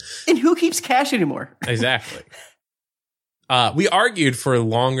wallet. And who keeps cash anymore? Exactly. We argued for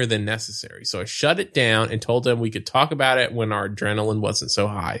longer than necessary, so I shut it down and told him we could talk about it when our adrenaline wasn't so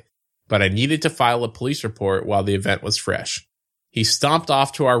high, but I needed to file a police report while the event was fresh. He stomped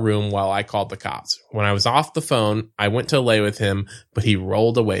off to our room while I called the cops. When I was off the phone, I went to lay with him, but he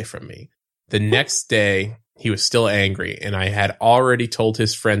rolled away from me. The next day, he was still angry, and I had already told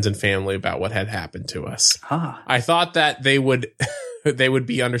his friends and family about what had happened to us. I thought that they would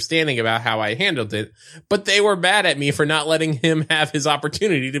be understanding about how I handled it, but they were mad at me for not letting him have his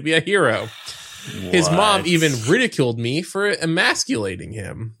opportunity to be a hero. What? His mom even ridiculed me for emasculating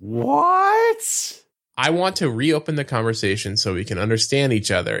him. What? I want to reopen the conversation so we can understand each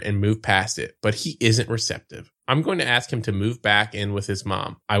other and move past it, but he isn't receptive. I'm going to ask him to move back in with his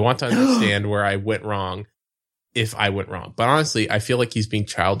mom. I want to understand where I went wrong, if I went wrong. But honestly, I feel like he's being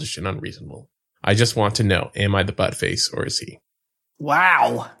childish and unreasonable. I just want to know, am I the buttface or is he?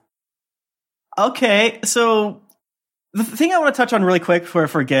 Wow. Okay, so the thing I want to touch on really quick before I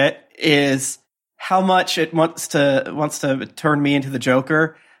forget is how much it wants to turn me into the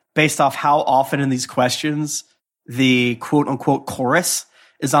Joker based off how often in these questions the quote unquote chorus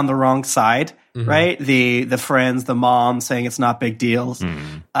is on the wrong side, right? The friends, the mom saying it's not big deals.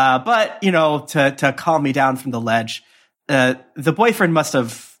 But, you know, to calm me down from the ledge, the boyfriend must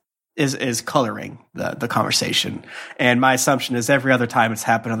have is coloring the conversation. And my assumption is every other time it's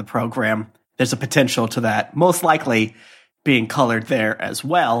happened on the program, there's a potential to that most likely being colored there as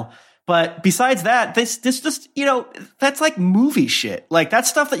well. But besides that, this just, you know, that's like movie shit. Like that's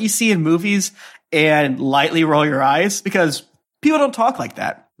stuff that you see in movies and lightly roll your eyes because people don't talk like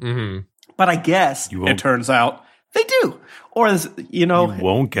that. But I guess it turns out they do. Or, you know, you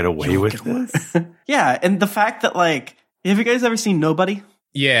won't get away with this. Yeah. And the fact that, like, have you guys ever seen Nobody?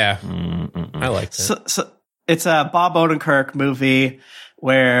 Yeah. I like that. So it's a Bob Odenkirk movie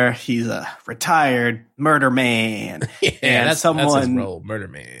where he's a retired murder man. Yeah, and that's his role, murder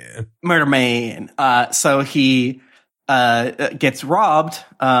man. So he gets robbed,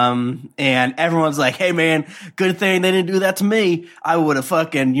 and everyone's like, "Hey, man, good thing they didn't do that to me. I would have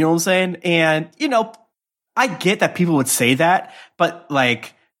fucking," you know what I'm saying? And you know, I get that people would say that, but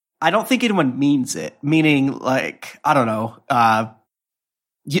like, I don't think anyone means it. Meaning, like, I don't know.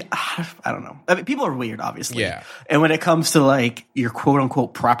 Yeah, I don't know. I mean, people are weird, obviously. Yeah. And when it comes to like your quote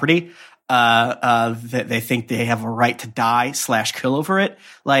unquote property, they think they have a right to die / kill over it.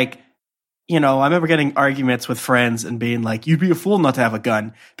 Like, you know, I remember getting arguments with friends and being like, "You'd be a fool not to have a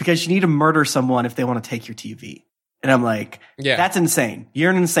gun because you need to murder someone if they want to take your TV." And I'm like, yeah, that's insane.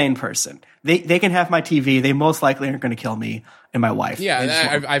 You're an insane person. They can have my TV. They most likely aren't going to kill me and my wife.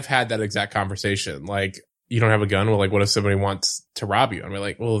 Yeah, I've had that exact conversation. Like, you don't have a gun? Well, like, what if somebody wants to rob you? And we're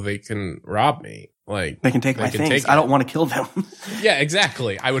like, well, they can rob me. Like, they can take my things. I don't want to kill them. Yeah,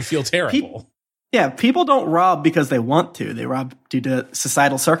 exactly. I would feel terrible. People don't rob because they want to. They rob due to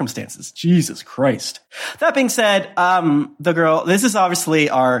societal circumstances. Jesus Christ. That being said, the girl, this is obviously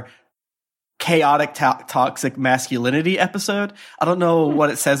our chaotic toxic masculinity episode. I don't know what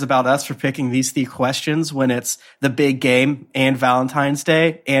it says about us for picking these 3 questions when it's the big game and Valentine's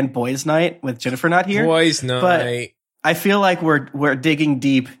Day and boys' night with Jennifer not here. Boys' night. But I feel like we're digging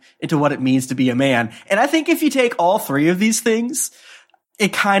deep into what it means to be a man. And I think if you take all 3 of these things,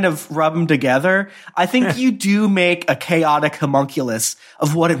 it kind of rub them together. I think you do make a chaotic homunculus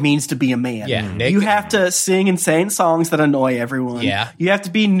of what it means to be a man. Yeah, you have to sing insane songs that annoy everyone. Yeah. You have to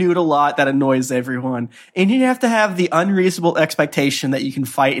be nude a lot that annoys everyone. And you have to have the unreasonable expectation that you can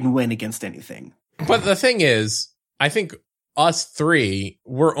fight and win against anything. But the thing is, I think us three,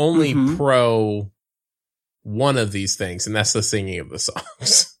 we're only Mhm. pro one of these things, and that's the singing of the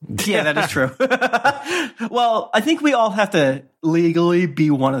songs. Yeah, that is true. Well, I think we all have to legally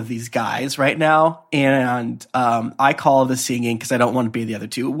be one of these guys right now, and I call the singing because I don't want to be the other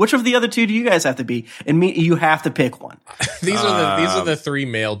two. Which of the other two do you guys have to be? And me, you have to pick one. These are the three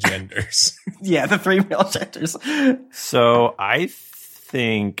male genders. Yeah, the three male genders. So I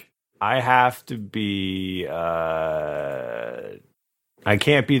think I have to be. I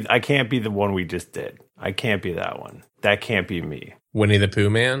can't be the one we just did. I can't be that one. That can't be me. Winnie the Pooh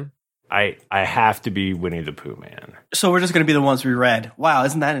Man. I have to be Winnie the Pooh Man. So we're just going to be the ones we read. Wow,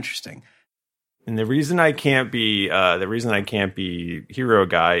 isn't that interesting? And the reason I can't be Hero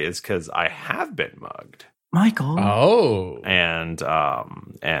Guy is because I have been mugged, Michael. Oh, and I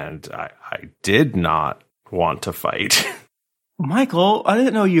did not want to fight. Michael, I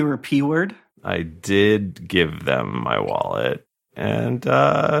didn't know you were a P word. I did give them my wallet, and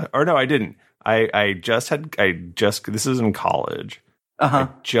or no, I didn't. This is in college. Uh-huh. I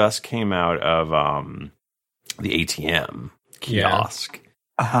just came out of the ATM kiosk.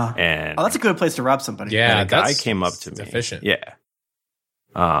 Uh-huh. And that's a good place to rob somebody. yeah, and a guy that's came up to me. efficient. Yeah.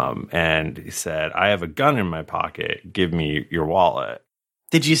 And he said, "I have a gun in my pocket. Give me your wallet."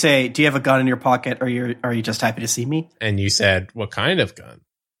 Did you say, do you have a gun in your pocket, or are you just happy to see me? And you said, what kind of gun?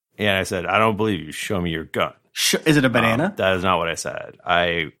 And I said, "I don't believe you. Show me your gun." Is it a banana? That is not what I said.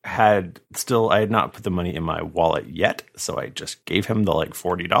 I had not put the money in my wallet yet, so I just gave him the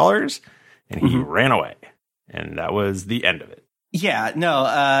 $40, and he ran away, and that was the end of it. Yeah,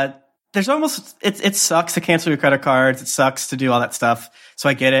 no. There's almost it sucks to cancel your credit cards. It sucks to do all that stuff. So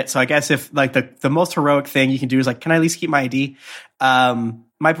I get it. So I guess if like the most heroic thing you can do is like, can I at least keep my ID?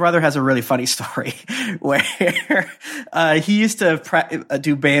 My brother has a really funny story where he used to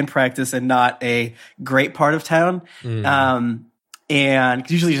do band practice in not a great part of town.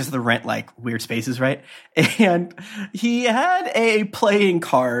 And usually just to rent like weird spaces, right? And he had a playing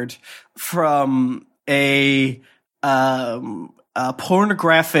card from a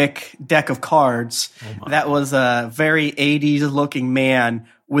pornographic deck of cards that was a very 80s looking man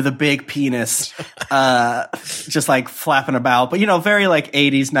with a big penis, just like flapping about, but very like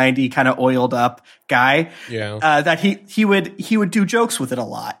 80s, 90s kind of oiled up guy. Yeah. That he would do jokes with it a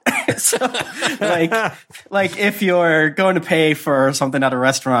lot. So like if you're going to pay for something at a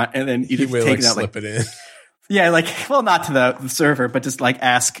restaurant and then you just take it out, slip it in. Yeah, like, well, not to the server, but just like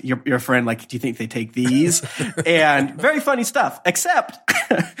ask your friend, like, do you think they take these? And very funny stuff, except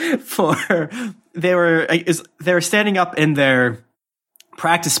they were standing up in their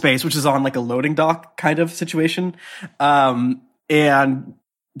practice space, which is on like a loading dock kind of situation. And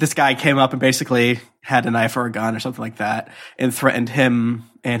this guy came up and basically had a knife or a gun or something like that and threatened him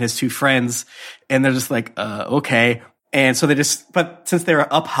and his two friends. And they're just like, okay. And so but since they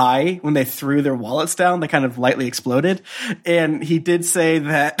were up high, when they threw their wallets down, they kind of lightly exploded. And he did say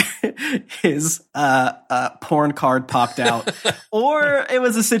that his, porn card popped out, or it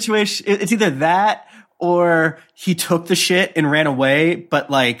was a situation. It's either that or he took the shit and ran away, but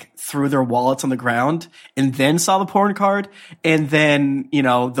like threw their wallets on the ground and then saw the porn card. And then,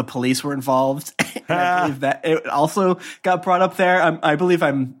 the police were involved. And I believe that it also got brought up there. I believe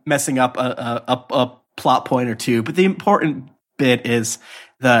I'm messing up a plot point or two, but the important bit is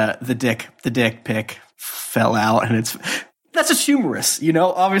the dick pic fell out, and that's just humorous,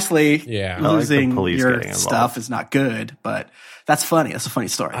 obviously. Yeah, losing like your stuff is not good, but that's funny. That's a funny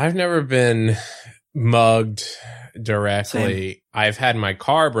story. I've never been mugged directly. Same. I've had my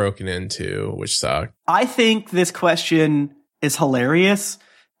car broken into, which sucked. I think this question is hilarious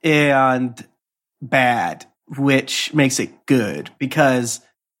and bad, which makes it good, because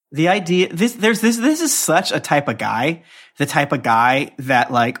the idea this is such a type of guy, the type of guy that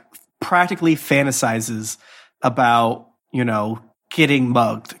like practically fantasizes about, getting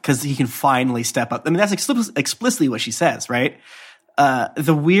mugged because he can finally step up. I mean, that's explicitly what she says, right?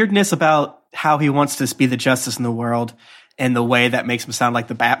 The weirdness about how he wants to be the justice in the world in the way that makes him sound like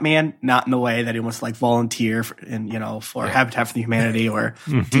the Batman, not in the way that he wants to like volunteer for Habitat for the Humanity or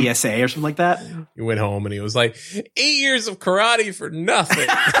DSA or something like that. He went home and he was like, 8 years of karate for nothing.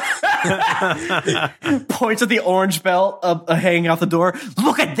 Points at the orange belt hanging out the door.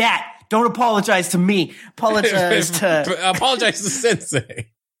 Look at that. Don't apologize to me. Apologize to Sensei.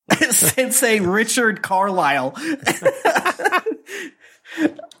 Sensei Richard Carlisle.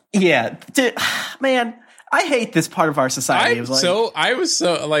 Yeah, man. I hate this part of our society. I was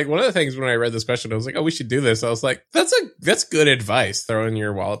so like, one of the things when I read this question, I was like, oh, we should do this. I was like, that's good advice. Throwing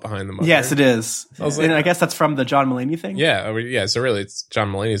your wallet behind the mother. Yes, it is. I was And like, I guess that's from the John Mulaney thing. yeah, I mean, yeah. So really, it's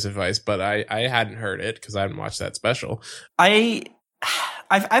John Mulaney's advice, but I hadn't heard it because I hadn't watched that special. I've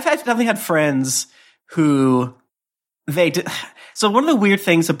definitely had friends who they did. So one of the weird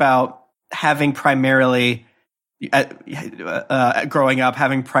things about having primarily growing up,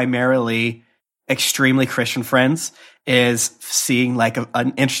 having primarily extremely Christian friends is seeing like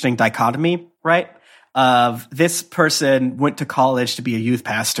an interesting dichotomy, right? Of this person went to college to be a youth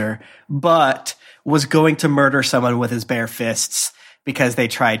pastor, but was going to murder someone with his bare fists because they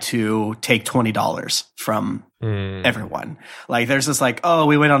tried to take $20 from everyone. Like there's this like, oh,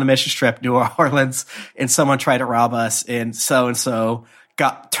 we went on a mission trip, New Orleans, and someone tried to rob us, and so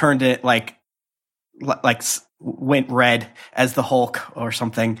turned it like went red as the Hulk or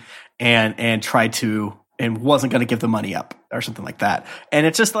something, and tried to, and wasn't going to give the money up or something like that. And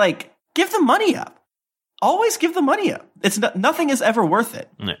it's just like, give the money up. Always give the money up. It's nothing is ever worth it.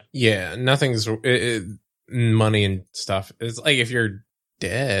 Yeah, nothing's money and stuff. It's like if you're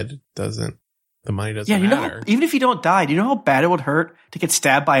dead, the money doesn't matter. Even if you don't die, do you know how bad it would hurt to get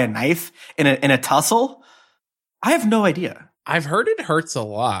stabbed by a knife in a tussle? I have no idea. I've heard it hurts a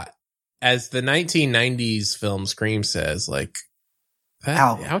lot. As the 1990s film Scream says, like,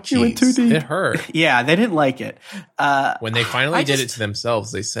 ouch, you went too deep. It hurt. Yeah, they didn't like it. When they finally did it to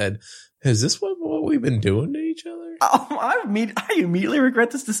themselves, they said, is this what we've been doing to each other? Oh, I immediately regret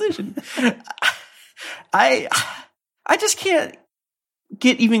this decision. I just can't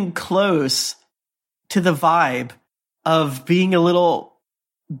get even close to the vibe of being a little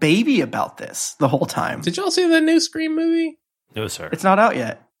baby about this the whole time. Did y'all see the new Scream movie? No, sir. It's not out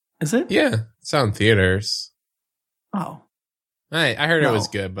yet. Is it? Yeah, it's out in theaters. Oh. I heard it was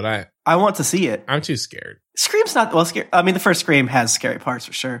good, but I want to see it. I'm too scared. Scream's not scary. I mean, the first Scream has scary parts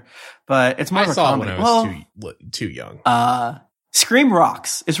for sure, but it's more of a comedy. I saw it when I was too young. Scream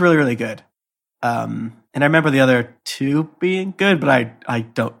rocks. It's really, really good. And I remember the other two being good, but I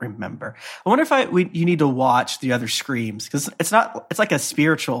don't remember. I wonder if you need to watch the other Screams, because it's like a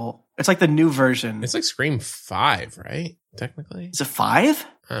spiritual. It's like the new version. It's like Scream 5, right? Technically, is it 5?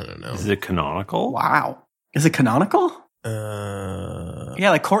 I don't know. Is it canonical? Wow, is it canonical? Yeah,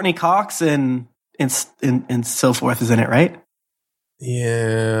 like Courtney Cox and so forth is in it, right?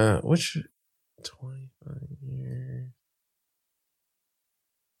 Yeah, which 25 years.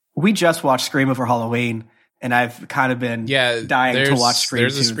 We just watched Scream over Halloween, and I've kind of been dying to watch Scream 2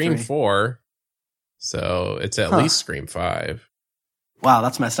 There's a Scream 4, so it's at least Scream 5. Wow,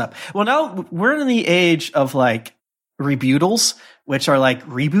 that's messed up. Well, now we're in the age of like rebutals, which are like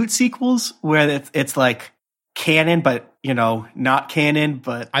reboot sequels, where it's like canon, but not canon.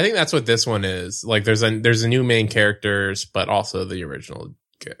 But I think that's what this one is. Like, there's a new main characters, but also the original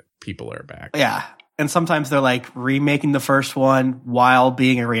people are back. Yeah. And sometimes they're like remaking the first one while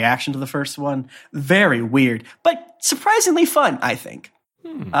being a reaction to the first one. Very weird, but surprisingly fun, I think.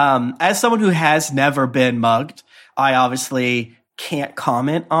 As someone who has never been mugged, I obviously can't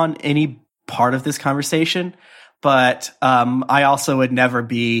comment on any part of this conversation, but I also would never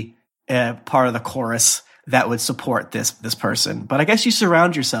be a part of the chorus that would support this person. But I guess you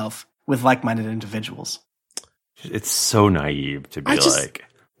surround yourself with like-minded individuals. It's so naive to be like,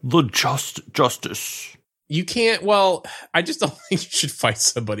 the justice. You can't. Well, I just don't think you should fight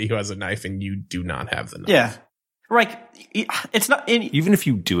somebody who has a knife and you do not have the knife. Yeah, right. It's not even if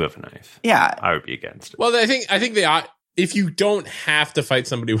you do have a knife. Yeah, I would be against it. Well, I think if you don't have to fight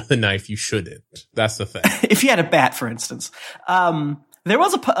somebody with a knife, you shouldn't. That's the thing. If you had a bat, for instance. There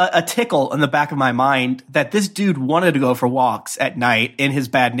was a tickle in the back of my mind that this dude wanted to go for walks at night in his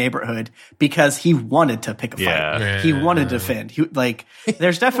bad neighborhood because he wanted to pick a fight. Yeah. He wanted to defend.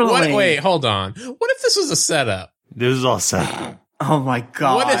 There's definitely. Wait, hold on. What if this was a setup? This is all set. Oh my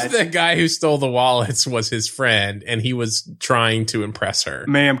God. What if the guy who stole the wallets was his friend and he was trying to impress her?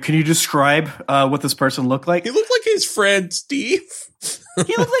 Ma'am, can you describe what this person looked like? He looked like his friend Steve.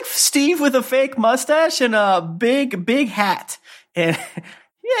 He looked like Steve with a fake mustache and a big hat. And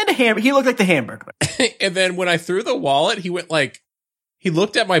he looked like the Hamburglar. And then when I threw the wallet, he went like, he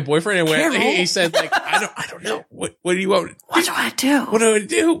looked at my boyfriend and went, he said like, I don't know. What do you want? What do I do? What do I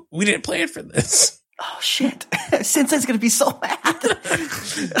do? We didn't plan for this. Oh shit. Sensei's going to be so mad.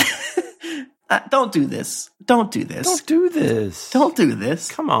 Don't do this. Don't do this. Don't do this. Don't do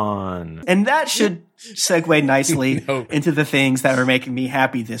this. Come on. And that should segue nicely into the things that are making me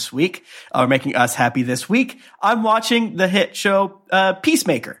happy this week, or making us happy this week. I'm watching the hit show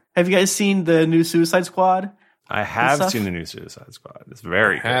Peacemaker. Have you guys seen the new Suicide Squad? I have seen the new Suicide Squad. It's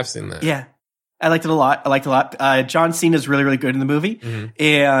very good. I have seen that. Yeah. I liked it a lot. John Cena is really, really good in the movie.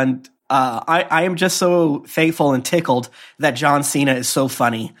 And I am just so thankful and tickled that John Cena is so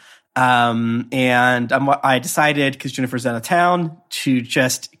funny. And I decided, because Jennifer's out of town, to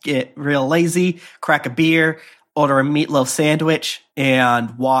just get real lazy, crack a beer, order a meatloaf sandwich,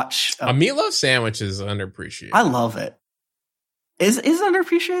 and watch. A meatloaf sandwich is underappreciated. I love it. Is it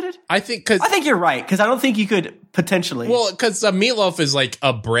underappreciated? I think you're right, because I don't think you could potentially. Well, because a meatloaf is like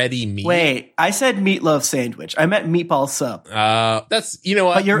a bready meat. Wait, I said meatloaf sandwich. I meant meatball sub. That's, you know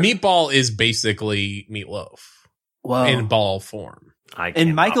what? Meatball is basically meatloaf in ball form.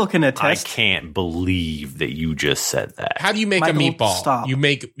 And Michael can attest. I can't believe that you just said that. How do you make Michael, a meatball? stop.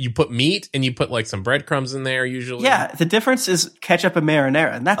 You put meat and you put like some breadcrumbs in there usually. Yeah, the difference is ketchup and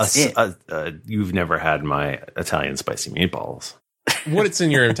marinara, and that's it. You've never had my Italian spicy meatballs. What's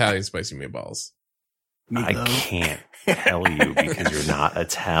in your Italian spicy meatballs? I can't tell you because you're not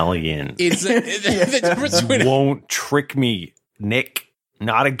Italian. It's the difference between won't trick me, Nick.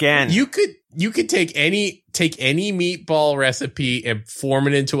 Not again. You could take any meatball recipe and form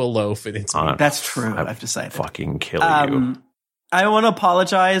it into a loaf, and it's that's true. I've decided. Fucking kill you. I want to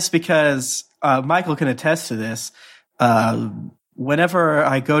apologize because Michael can attest to this. Whenever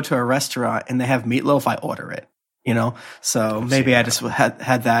I go to a restaurant and they have meatloaf, I order it. You know, so maybe I just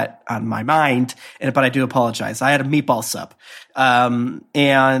had that on my mind, but I do apologize. I had a meatball sub,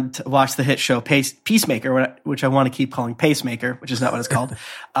 and watched the hit show Peacemaker, which I want to keep calling Pacemaker, which is not what it's called.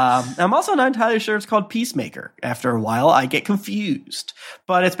 I'm also not entirely sure it's called Peacemaker. After a while, I get confused,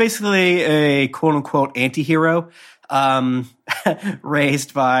 but it's basically a quote unquote anti-hero,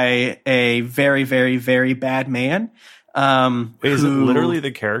 raised by a very, very, very bad man. Is it literally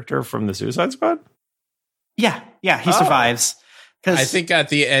the character from the Suicide Squad? Yeah, he survives. I think at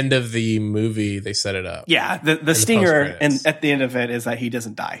the end of the movie they set it up. Yeah, the stinger and at the end of it is that he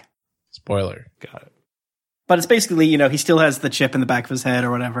doesn't die. Spoiler. Got it. But it's basically, he still has the chip in the back of his head or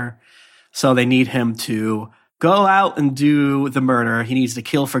whatever. So they need him to go out and do the murder. He needs to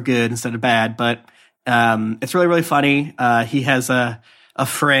kill for good instead of bad. But it's really, really funny. He has a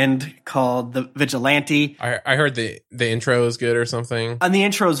friend called the Vigilante. I heard the intro is good or something. And the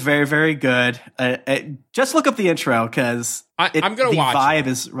intro is very, very good. Just look up the intro because I'm going to watch it. The vibe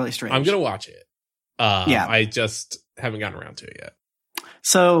is really strange. I'm going to watch it. Yeah. I just haven't gotten around to it yet.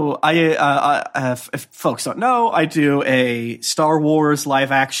 So if folks don't know, I do a Star Wars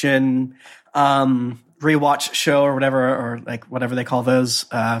live action rewatch show or whatever, or like whatever they call those.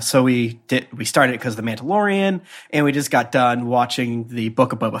 So we started it because of The Mandalorian, and we just got done watching the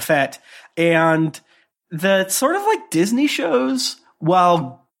Book of Boba Fett. And the sort of like Disney shows,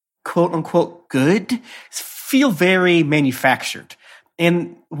 while quote unquote good, feel very manufactured.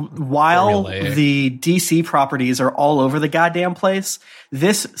 And while formulaic. The DC properties are all over the goddamn place,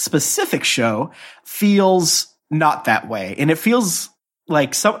 this specific show feels not that way. And it feels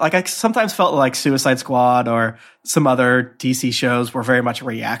like I sometimes felt like Suicide Squad or some other DC shows were very much a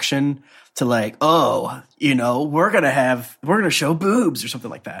reaction to like, we're going to show boobs or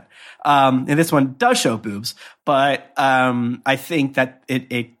something like that. And this one does show boobs, but I think that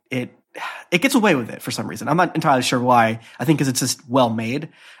it gets away with it for some reason. I'm not entirely sure why. I think because it's just well made,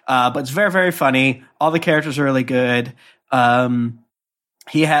 but it's very, very funny. All the characters are really good. There's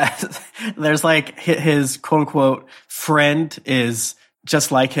like his quote unquote friend is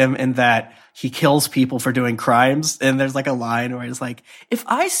just like him in that he kills people for doing crimes. And there's like a line where it's like, if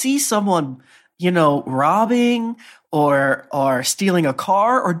I see someone, robbing or stealing a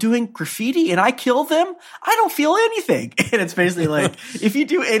car or doing graffiti and I kill them, I don't feel anything. And it's basically like, if you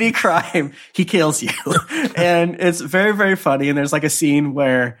do any crime, he kills you. And it's very, very funny. And there's like a scene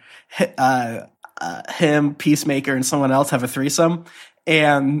where him, Peacemaker, and someone else have a threesome.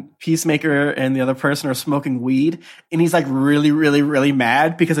 And Peacemaker and the other person are smoking weed, and he's like really, really, really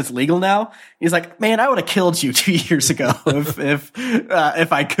mad because it's legal now. He's like, "Man, I would have killed you 2 years ago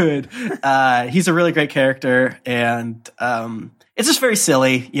if I could." He's a really great character, and it's just very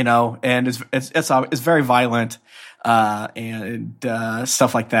silly, and it's very violent and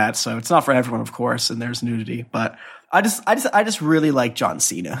stuff like that. So it's not for everyone, of course, and there's nudity, but I just really like John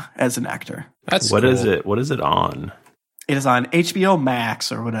Cena as an actor. That's what cool. is it? What is it on? It is on HBO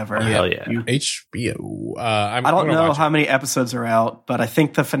Max or whatever. Oh, hell yeah. HBO. I don't know how many episodes are out, but I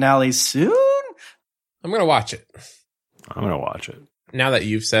think the finale's soon. I'm going to watch it. I'm going to watch it. Now that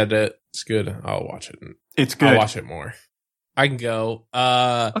you've said it, it's good. I'll watch it. It's good. I'll watch it more. I can go.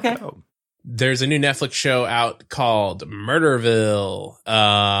 Okay. There's a new Netflix show out called Murderville.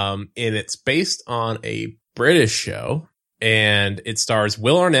 And it's based on a British show, and it stars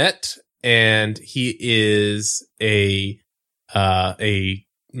Will Arnett, and he is a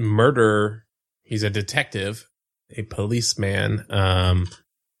murder He's a detective, a policeman. And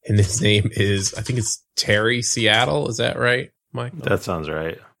his name is, I think it's Terry Seattle. Is that right, Michael? That sounds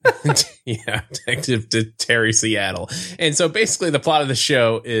right. Yeah, Detective Terry Seattle. And so basically the plot of the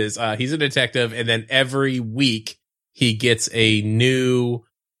show is he's a detective, and then every week he gets a new,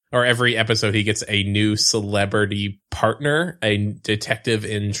 or every episode he gets a new celebrity partner, a detective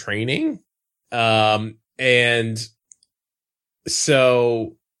in training. And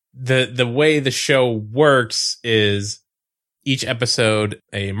so the way the show works is each episode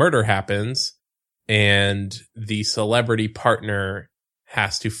a murder happens, and the celebrity partner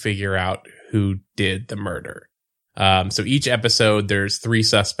has to figure out who did the murder. So each episode there's 3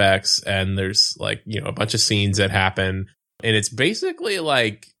 suspects, and there's like, you know, a bunch of scenes that happen, and it's basically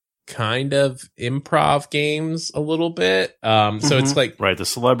like kind of improv games a little bit. So it's like, right. The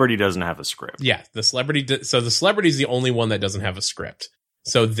celebrity doesn't have a script. yeah, the celebrity. So the celebrity is the only one that doesn't have a script.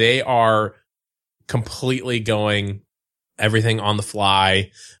 So they are completely going everything on the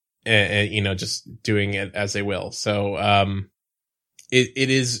fly, and you know, just doing it as they will. So it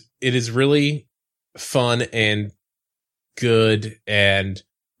is really fun and good, and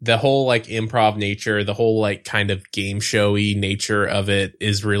the whole like improv nature, the whole like kind of game showy nature of it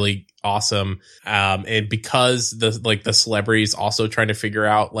is really awesome. And because the celebrities also trying to figure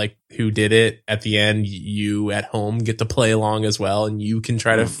out like who did it at the end, you at home get to play along as well, and you can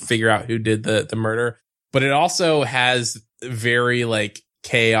try to figure out who did the murder. But it also has very like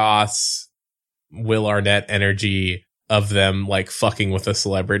chaos, Will Arnett energy of them like fucking with the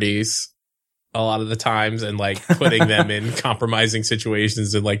celebrities a lot of the times, and like putting them in compromising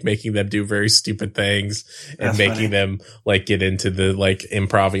situations, and like making them do very stupid things, and That's making funny. them like get into the like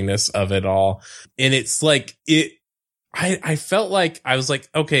improviness of it all. And it's like I felt like I was like,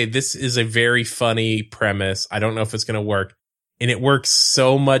 okay, this is a very funny premise. I don't know if it's going to work. And it works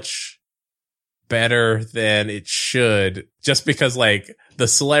so much better than it should, just because like the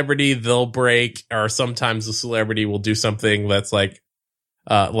celebrity they'll break, or sometimes the celebrity will do something that's like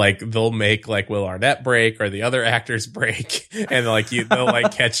they'll make like Will Arnett break, or the other actors break, and like they'll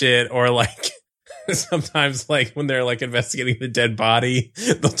like catch it, or like sometimes like when they're like investigating the dead body,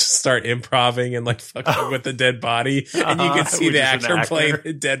 they'll just start improving and like fucking with the dead body, and you can see the actor playing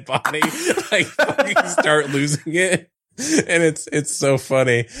the dead body like fucking start losing it. And it's so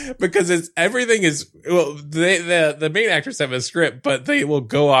funny because everything is, well, the main actors have a script, but they will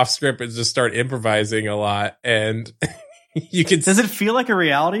go off script and just start improvising a lot. And you can, Does it feel like a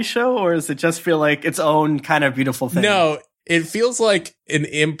reality show, or does it just feel like its own kind of beautiful thing? no, it feels like an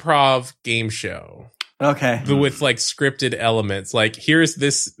improv game show. Okay. With like scripted elements, like here's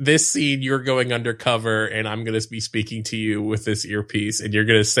this scene, you're going undercover, and I'm going to be speaking to you with this earpiece, and you're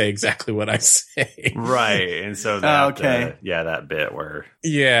going to say exactly what I say. Right. And so that, okay. that bit where,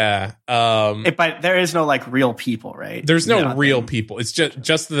 Yeah. But there is no like real people, right? There's no Nothing. real people. It's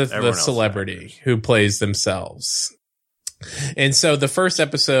just the Everyone else celebrity who plays themselves. And so the first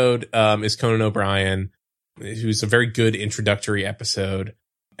episode is Conan O'Brien, who's a very good introductory episode.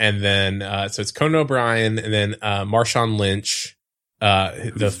 And then, so it's Conan O'Brien, and then Marshawn Lynch,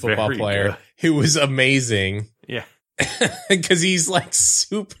 the football very player, good. who was amazing. yeah. Because he's like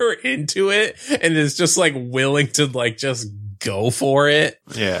super into it, and is just like willing to like just go for it,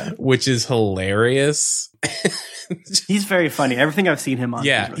 Yeah. which is hilarious. He's very funny. Everything I've seen him on.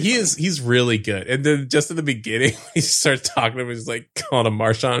 Yeah, really he funny. is. He's really good. And then just at the beginning, he starts talking to him. He's like calling him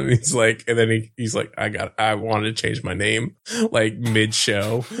Marshawn, and he's like, and then he's like, I wanted to change my name like mid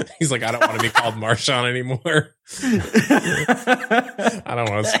show. He's like, I don't want to be called Marshawn anymore. I don't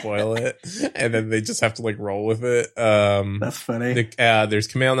want to spoil it. And then they just have to like roll with it. That's funny. There's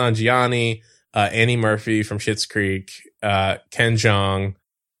Kumail Nanjiani, Annie Murphy from Schitt's Creek, Ken Jeong.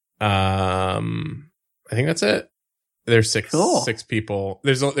 I think that's it. There's six people.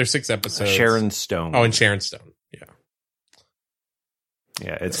 There's 6 episodes. Sharon Stone. Oh, and Sharon Stone. Yeah.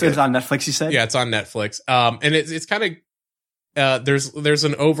 Yeah. It's It's on Netflix, you said? Yeah, it's on Netflix. And it's kind of, there's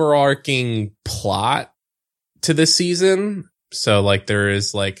an overarching plot to this season. So like there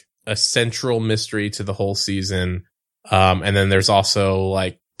is like a central mystery to the whole season. And then there's also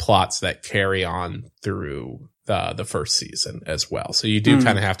like plots that carry on through the first season as well. So you do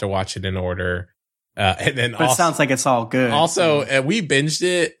kind of have to watch it in order. And then But it sounds like it's all good. also, we binged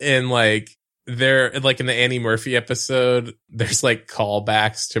it, and like there, like in the Annie Murphy episode, there's like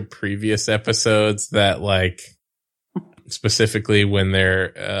callbacks to previous episodes that like specifically when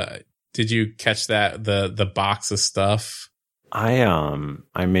they're, did you catch that? The box of stuff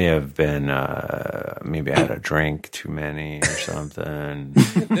I may have been maybe I had a drink too many or something.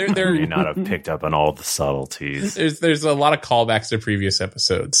 There may not have picked up on all the subtleties. There's a lot of callbacks to previous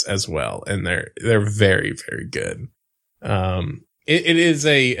episodes as well, and they're very, very good. It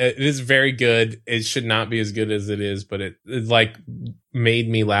is very good. It should not be as good as it is, but it like made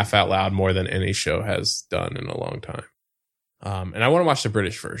me laugh out loud more than any show has done in a long time. And I want to watch the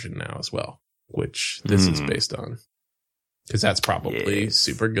British version now as well, which this is based on, because that's probably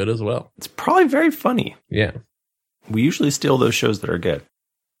super good as well. It's probably very funny. Yeah, we usually steal those shows that are good.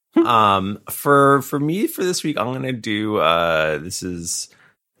 For me, for this week, I'm gonna do this is.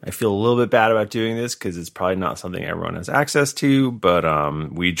 I feel a little bit bad about doing this because it's probably not something everyone has access to, but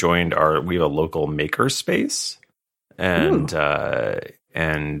we have a local maker space, and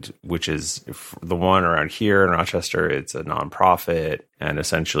which is the one around here in Rochester. It's a nonprofit, and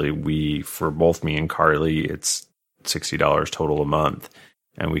essentially for both me and Carly, it's $60 total a month,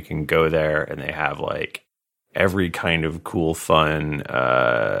 and we can go there, and they have like every kind of cool, fun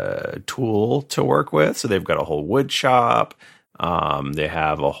tool to work with. So they've got a whole wood shop. They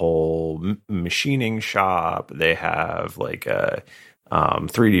have a whole machining shop. They have like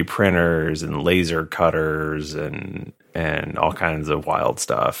 3D printers and laser cutters and all kinds of wild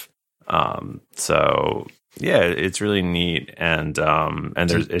stuff. So yeah, it's really neat. And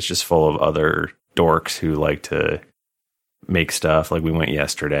it's just full of other dorks who like to make stuff. Like we went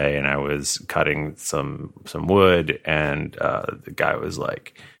yesterday and I was cutting some wood, and the guy was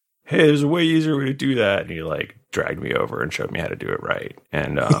like, "Hey, there's a way easier way to do that." And he like dragged me over and showed me how to do it right.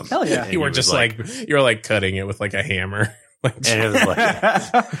 And hell yeah, you were just like you were like cutting it with like a hammer. And it was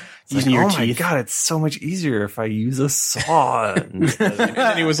like using your oh my teeth. God, it's so much easier if I use a saw. And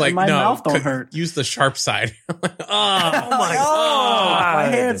then he was like, My "No, mouth don't hurt. Use the sharp side." oh my Oh, my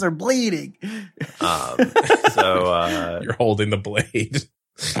God. hands are bleeding. So You're holding the blade.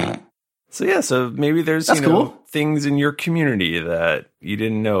 So maybe there's That's cool. things in your community that you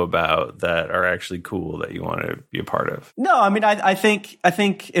didn't know about that are actually cool that you want to be a part of. No, I mean, I think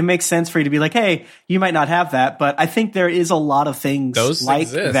it makes sense for you to be like, hey, you might not have that, but I think there is a lot of things Those like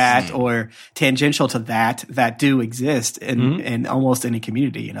exist. that or tangential to that do exist in almost any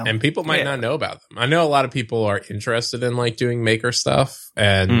community, you know. And people might not know about them. I know a lot of people are interested in like doing maker stuff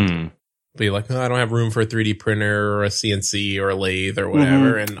and be like, "Oh, I don't have room for a 3D printer or a CNC or a lathe or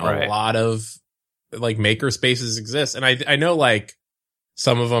whatever." And a lot of like maker spaces exist. And I know like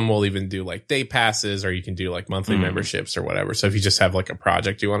some of them will even do like day passes, or you can do like monthly memberships or whatever. So if you just have like a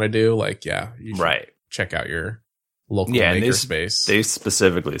project you want to do, like, you should check out your local maker space. They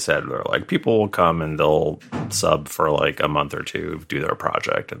specifically said they're like, people will come and they'll sub for like a month or two, do their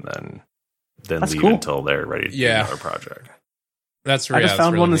project, and then That's leave cool. until they're ready to do another project. That's I just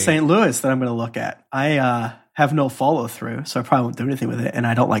found really one in neat. St. Louis that I'm going to look at. I have no follow through, so I probably won't do anything with it, and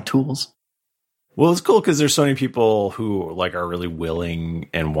I don't like tools. Well, it's cool because there's so many people who like are really willing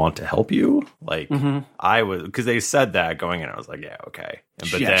and want to help you. Like I was, because they said that going in, I was like, yeah, okay.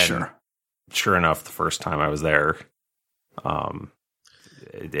 But then, sure enough, the first time I was there,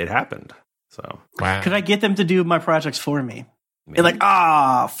 it happened. So Wow. Could I get them to do my projects for me? They're like,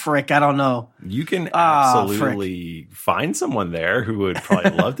 frick, I don't know. You can absolutely find someone there who would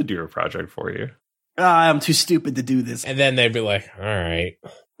probably love to do a project for you. I'm too stupid to do this. And then they'd be like, all right.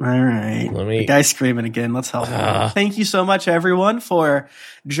 The guy's screaming again. Let's help him. Thank you so much, everyone, for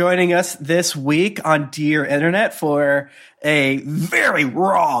joining us this week on Dear Internet for a very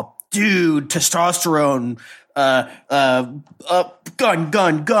raw dude testosterone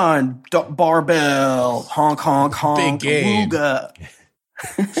gun, barbell, honk, Big game. wooga.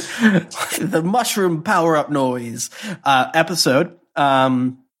 The mushroom power up noise episode.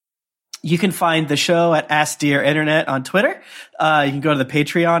 You can find the show at Ask Dear Internet on Twitter. You can go to the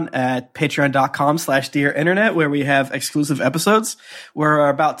Patreon at patreon.com/Dear Internet, where we have exclusive episodes. We're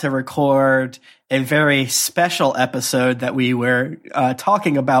about to record a very special episode that we were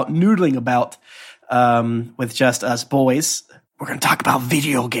noodling about with just us boys. We're going to talk about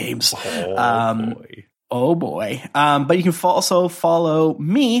video games. Oh boy. But you can also follow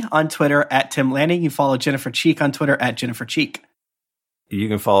me on Twitter at Tim Lanning. You can follow Jennifer Cheek on Twitter at Jennifer Cheek. You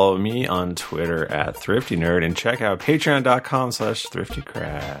can follow me on Twitter at ThriftyNerd and check out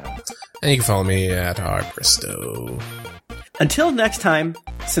patreon.com/ThriftyCraft. And you can follow me at rbristow. Until next time,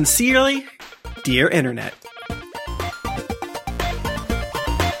 sincerely, Dear Internet.